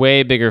was a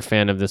way bigger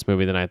fan of this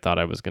movie than I thought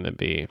I was going to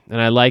be,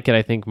 and I like it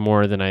I think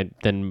more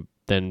than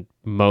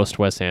most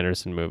Wes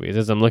Anderson movies.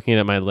 As I'm looking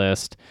at my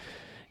list,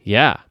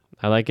 yeah,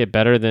 I like it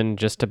better than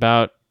just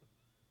about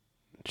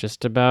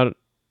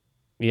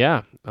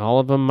all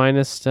of them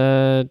minus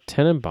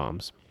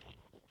Tenenbaums.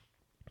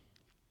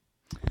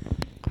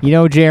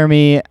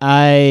 Jeremy,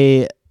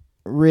 I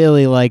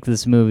really like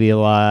this movie a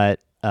lot.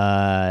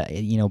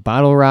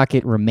 Bottle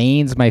Rocket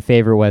remains my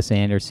favorite Wes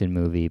Anderson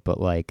movie, but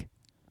like,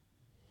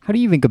 how do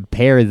you even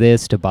compare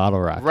this to Bottle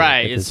Rocket?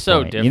 Right, it's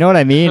so different. You know what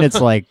I mean? It's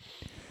like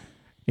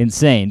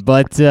insane.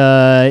 But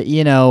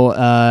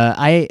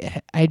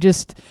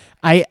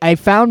I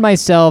found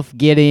myself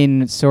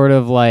getting sort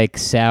of like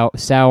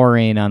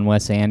souring on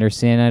Wes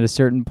Anderson at a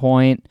certain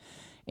point.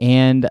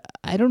 And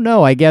I don't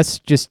know, I guess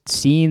just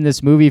seeing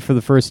this movie for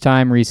the first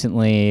time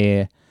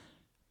recently,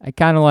 I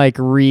kind of like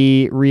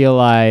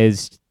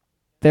realized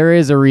there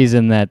is a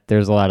reason that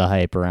there's a lot of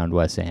hype around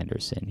Wes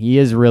Anderson. He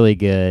is really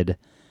good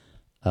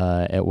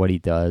at what he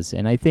does,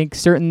 and I think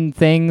certain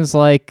things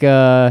like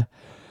like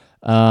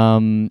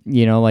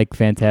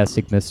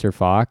Fantastic Mr.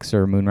 Fox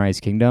or Moonrise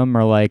Kingdom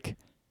are like,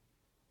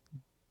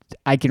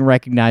 I can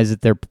recognize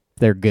that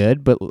they're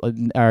good, but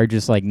are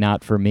just like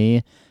not for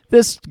me.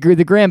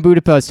 The Grand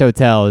Budapest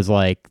Hotel is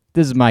like,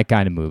 this is my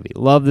kind of movie.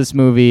 Love this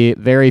movie.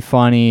 Very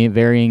funny,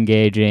 very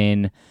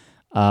engaging.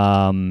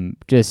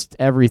 Just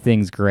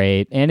everything's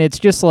great, and it's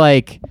just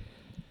like,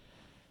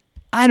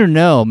 I don't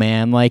know,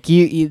 man. Like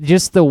you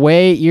just the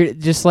way you're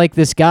just like,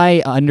 this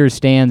guy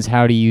understands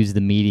how to use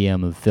the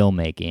medium of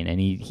filmmaking, and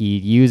he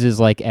uses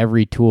like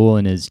every tool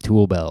in his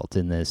tool belt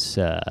in this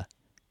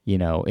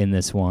in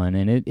this one,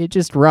 and it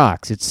just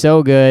rocks. It's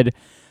so good.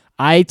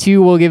 I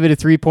too will give it a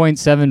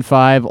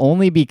 3.75,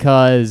 only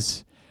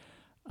because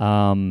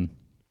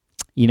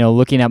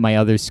looking at my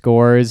other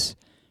scores,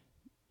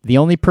 the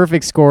only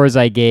perfect scores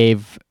I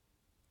gave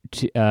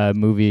to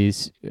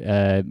movies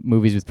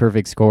with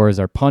perfect scores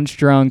are Punch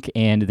Drunk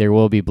and There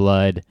Will Be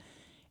Blood,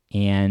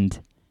 and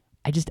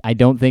I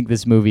don't think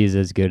this movie is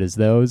as good as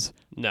those.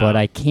 No. But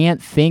I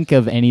can't think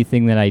of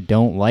anything that I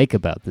don't like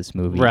about this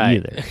movie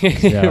either.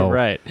 So,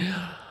 right.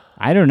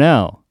 I don't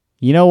know.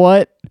 You know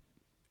what?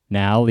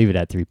 Nah, I'll leave it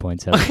at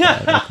 3.75.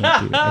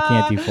 I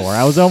can't do 4.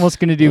 I was almost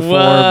going to do 4,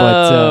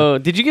 but...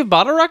 Did you give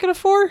Bottle Rocket a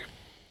 4?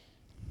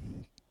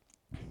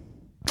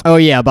 Oh,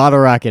 yeah, Bottle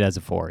Rocket has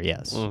a 4,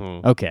 yes.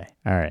 Mm-hmm. Okay,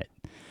 all right.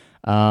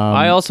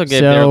 I also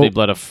gave There Will Be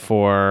Blood a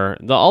 4.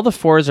 All the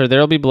 4s are There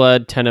Will Be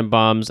Blood,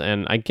 Tenenbaums,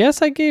 and I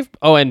guess I gave...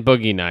 Oh, and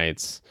Boogie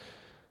Nights.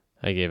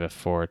 I gave a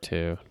 4,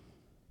 too.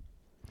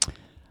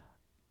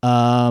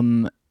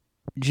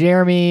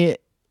 Jeremy...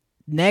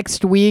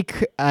 Next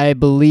week, I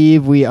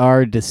believe we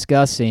are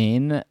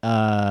discussing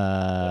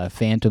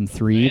Phantom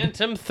Threed.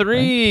 Phantom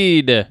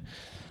Threed. Right?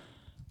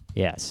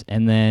 Yes,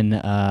 and then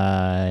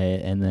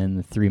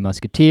the Three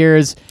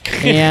Musketeers,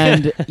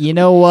 and you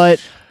know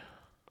what?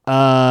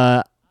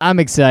 I'm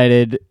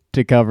excited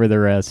to cover the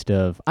rest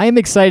of. I am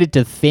excited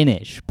to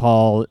finish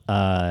Paul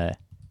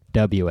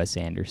W.S.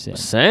 Anderson.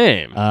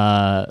 Same.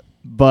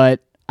 But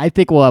I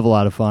think we'll have a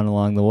lot of fun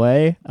along the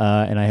way,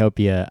 and I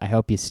hope you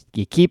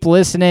keep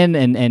listening,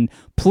 and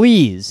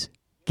please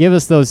give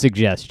us those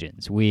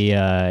suggestions. We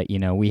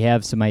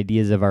have some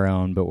ideas of our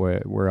own, but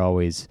we're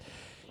always,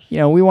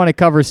 we want to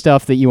cover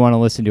stuff that you want to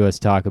listen to us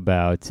talk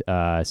about.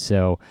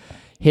 So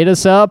hit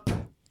us up,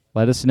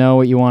 let us know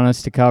what you want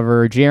us to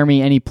cover.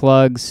 Jeremy, any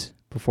plugs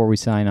before we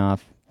sign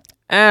off?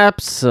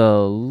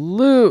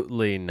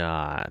 Absolutely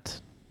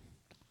not.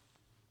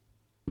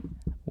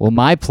 Well,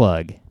 my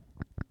plug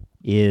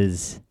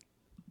is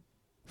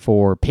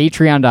for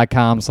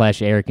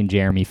patreon.com/Eric and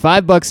Jeremy.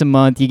 $5 a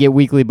month. You get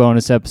weekly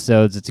bonus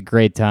episodes. It's a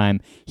great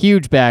time.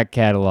 Huge back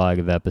catalog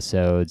of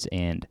episodes.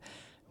 And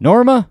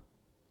Norma,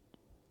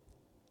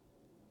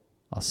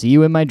 I'll see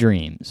you in my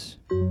dreams.